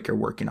codebreaker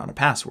working on a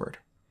password.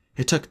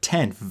 It took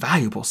 10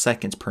 valuable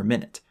seconds per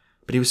minute,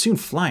 but he was soon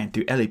flying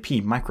through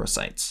LEP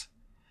microsites.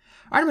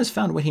 Artemis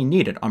found what he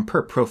needed on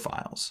perp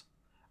profiles.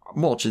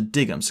 Mulch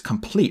Diggum's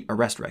complete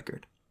arrest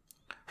record.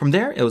 From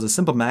there, it was a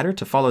simple matter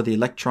to follow the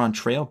electron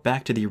trail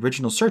back to the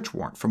original search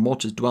warrant for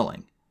Mulch's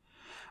dwelling.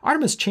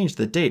 Artemis changed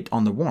the date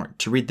on the warrant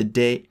to read the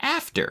day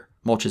after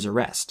Mulch's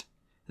arrest.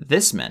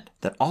 This meant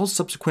that all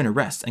subsequent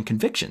arrests and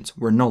convictions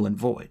were null and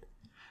void.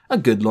 A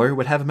good lawyer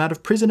would have him out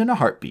of prison in a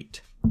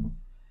heartbeat.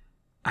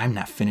 I'm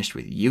not finished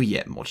with you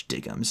yet, Mulch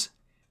Diggums,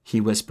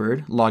 he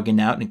whispered, logging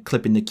out and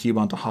clipping the cube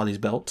onto Holly's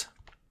belt.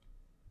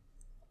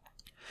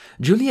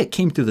 Juliet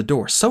came through the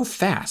door so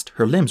fast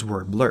her limbs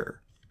were a blur.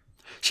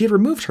 She had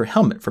removed her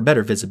helmet for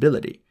better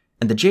visibility,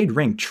 and the jade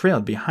ring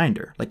trailed behind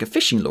her like a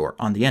fishing lure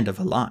on the end of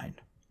a line.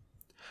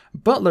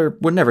 Butler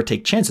would never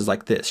take chances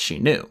like this, she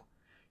knew.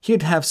 He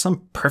would have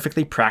some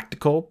perfectly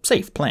practical,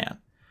 safe plan,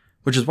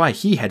 which is why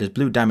he had his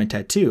blue diamond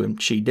tattoo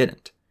and she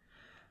didn't.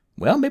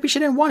 Well, maybe she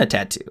didn't want a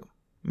tattoo.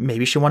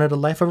 Maybe she wanted a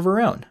life of her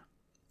own.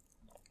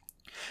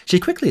 She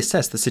quickly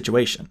assessed the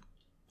situation.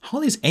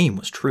 Holly's aim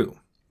was true.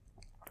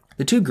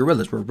 The two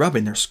gorillas were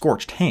rubbing their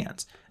scorched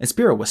hands, and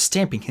Spiro was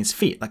stamping his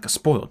feet like a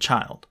spoiled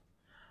child.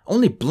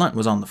 Only Blunt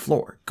was on the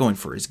floor, going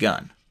for his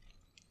gun.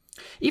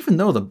 Even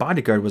though the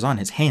bodyguard was on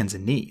his hands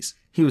and knees,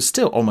 he was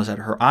still almost at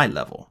her eye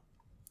level.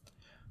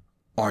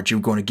 Aren't you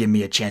going to give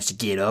me a chance to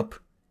get up?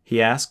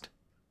 He asked.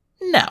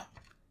 No,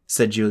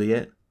 said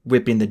Juliet,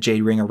 whipping the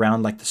jade ring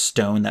around like the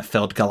stone that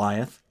felled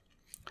Goliath.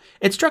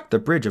 It struck the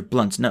bridge of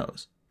Blunt's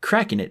nose,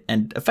 cracking it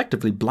and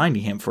effectively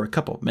blinding him for a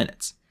couple of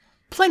minutes.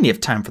 Plenty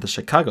of time for the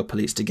Chicago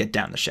police to get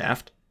down the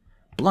shaft.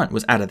 Blunt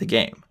was out of the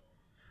game.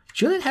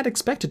 Juliet had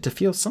expected to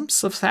feel some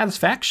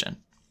satisfaction,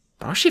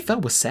 but all she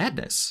felt was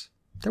sadness.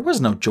 There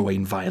was no joy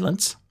in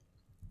violence.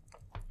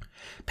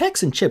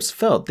 Pex and Chips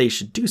felt they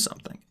should do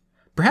something.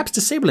 Perhaps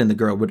disabling the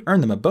girl would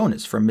earn them a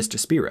bonus from Mr.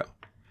 Spiro.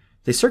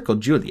 They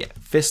circled Juliet,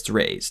 fists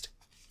raised.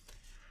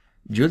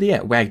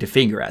 Juliet wagged a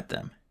finger at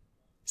them.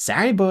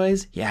 Sorry,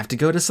 boys, you have to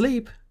go to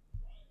sleep.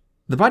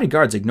 The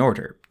bodyguards ignored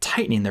her,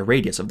 tightening the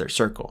radius of their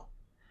circle.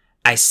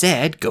 I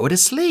said go to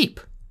sleep.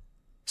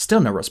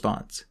 Still no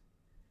response.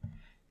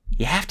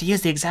 You have to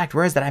use the exact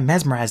words that I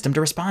mesmerized him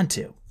to respond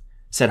to,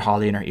 said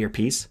Holly in her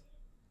earpiece.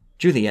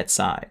 Juliet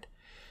sighed.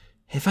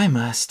 If I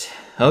must.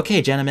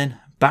 Okay, gentlemen.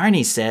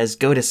 Barney says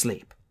go to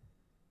sleep.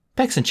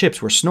 Pex and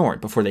Chips were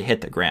snored before they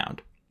hit the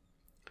ground.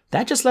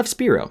 That just left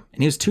Spiro,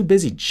 and he was too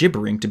busy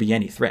gibbering to be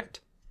any threat.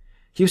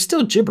 He was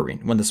still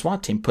gibbering when the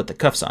SWAT team put the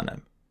cuffs on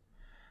him.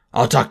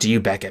 I'll talk to you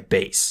back at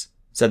base,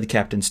 said the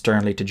captain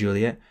sternly to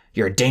Juliet.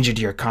 You're a danger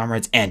to your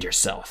comrades and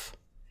yourself.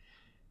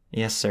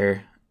 Yes,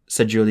 sir,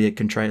 said Juliet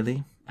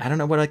contritely. I don't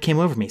know what came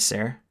over me,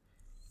 sir.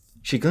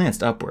 She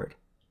glanced upward.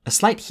 A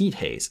slight heat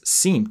haze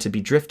seemed to be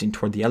drifting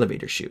toward the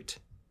elevator chute.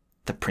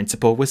 The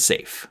principal was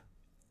safe.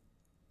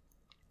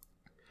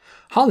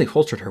 Holly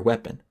holstered her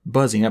weapon,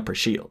 buzzing up her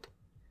shield.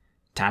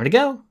 Time to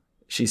go,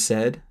 she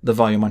said, the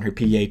volume on her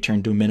PA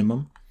turned to a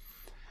minimum.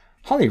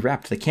 Holly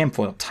wrapped the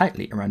camfoil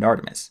tightly around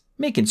Artemis,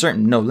 making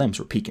certain no limbs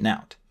were peeking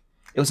out.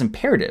 It was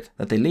imperative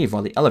that they leave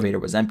while the elevator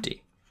was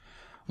empty.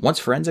 Once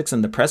forensics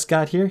and the press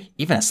got here,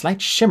 even a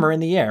slight shimmer in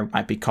the air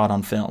might be caught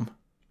on film.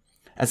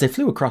 As they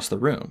flew across the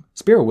room,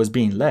 Spiro was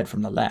being led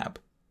from the lab.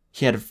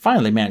 He had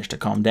finally managed to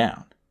calm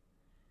down.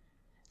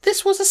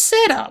 This was a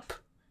setup,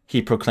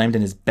 he proclaimed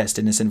in his best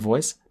innocent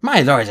voice.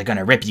 My lawyers are going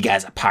to rip you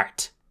guys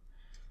apart.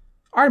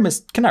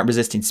 Artemis could not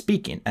resist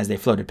speaking as they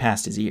floated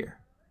past his ear.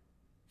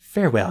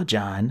 Farewell,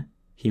 John,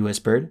 he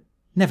whispered.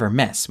 Never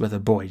mess with a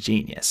boy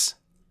genius.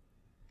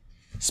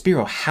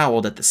 Spiro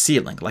howled at the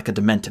ceiling like a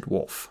demented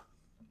wolf.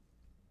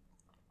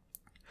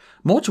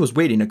 Mulch was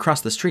waiting across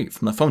the street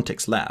from the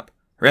Phonetics lab,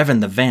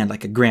 revving the van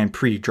like a Grand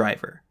Prix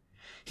driver.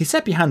 He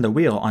sat behind the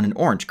wheel on an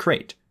orange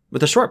crate,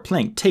 with a short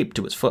plank taped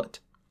to his foot.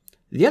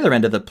 The other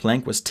end of the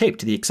plank was taped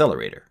to the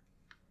accelerator.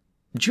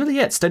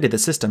 Juliet studied the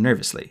system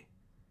nervously.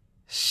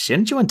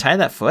 Shouldn't you untie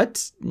that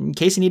foot, in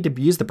case you need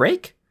to use the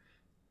brake?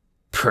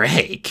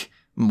 Brake?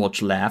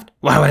 Mulch laughed.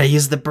 Why would I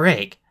use the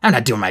brake? I'm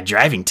not doing my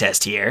driving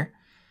test here.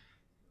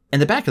 In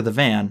the back of the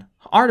van,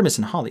 Artemis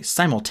and Holly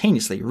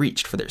simultaneously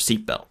reached for their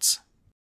seatbelts.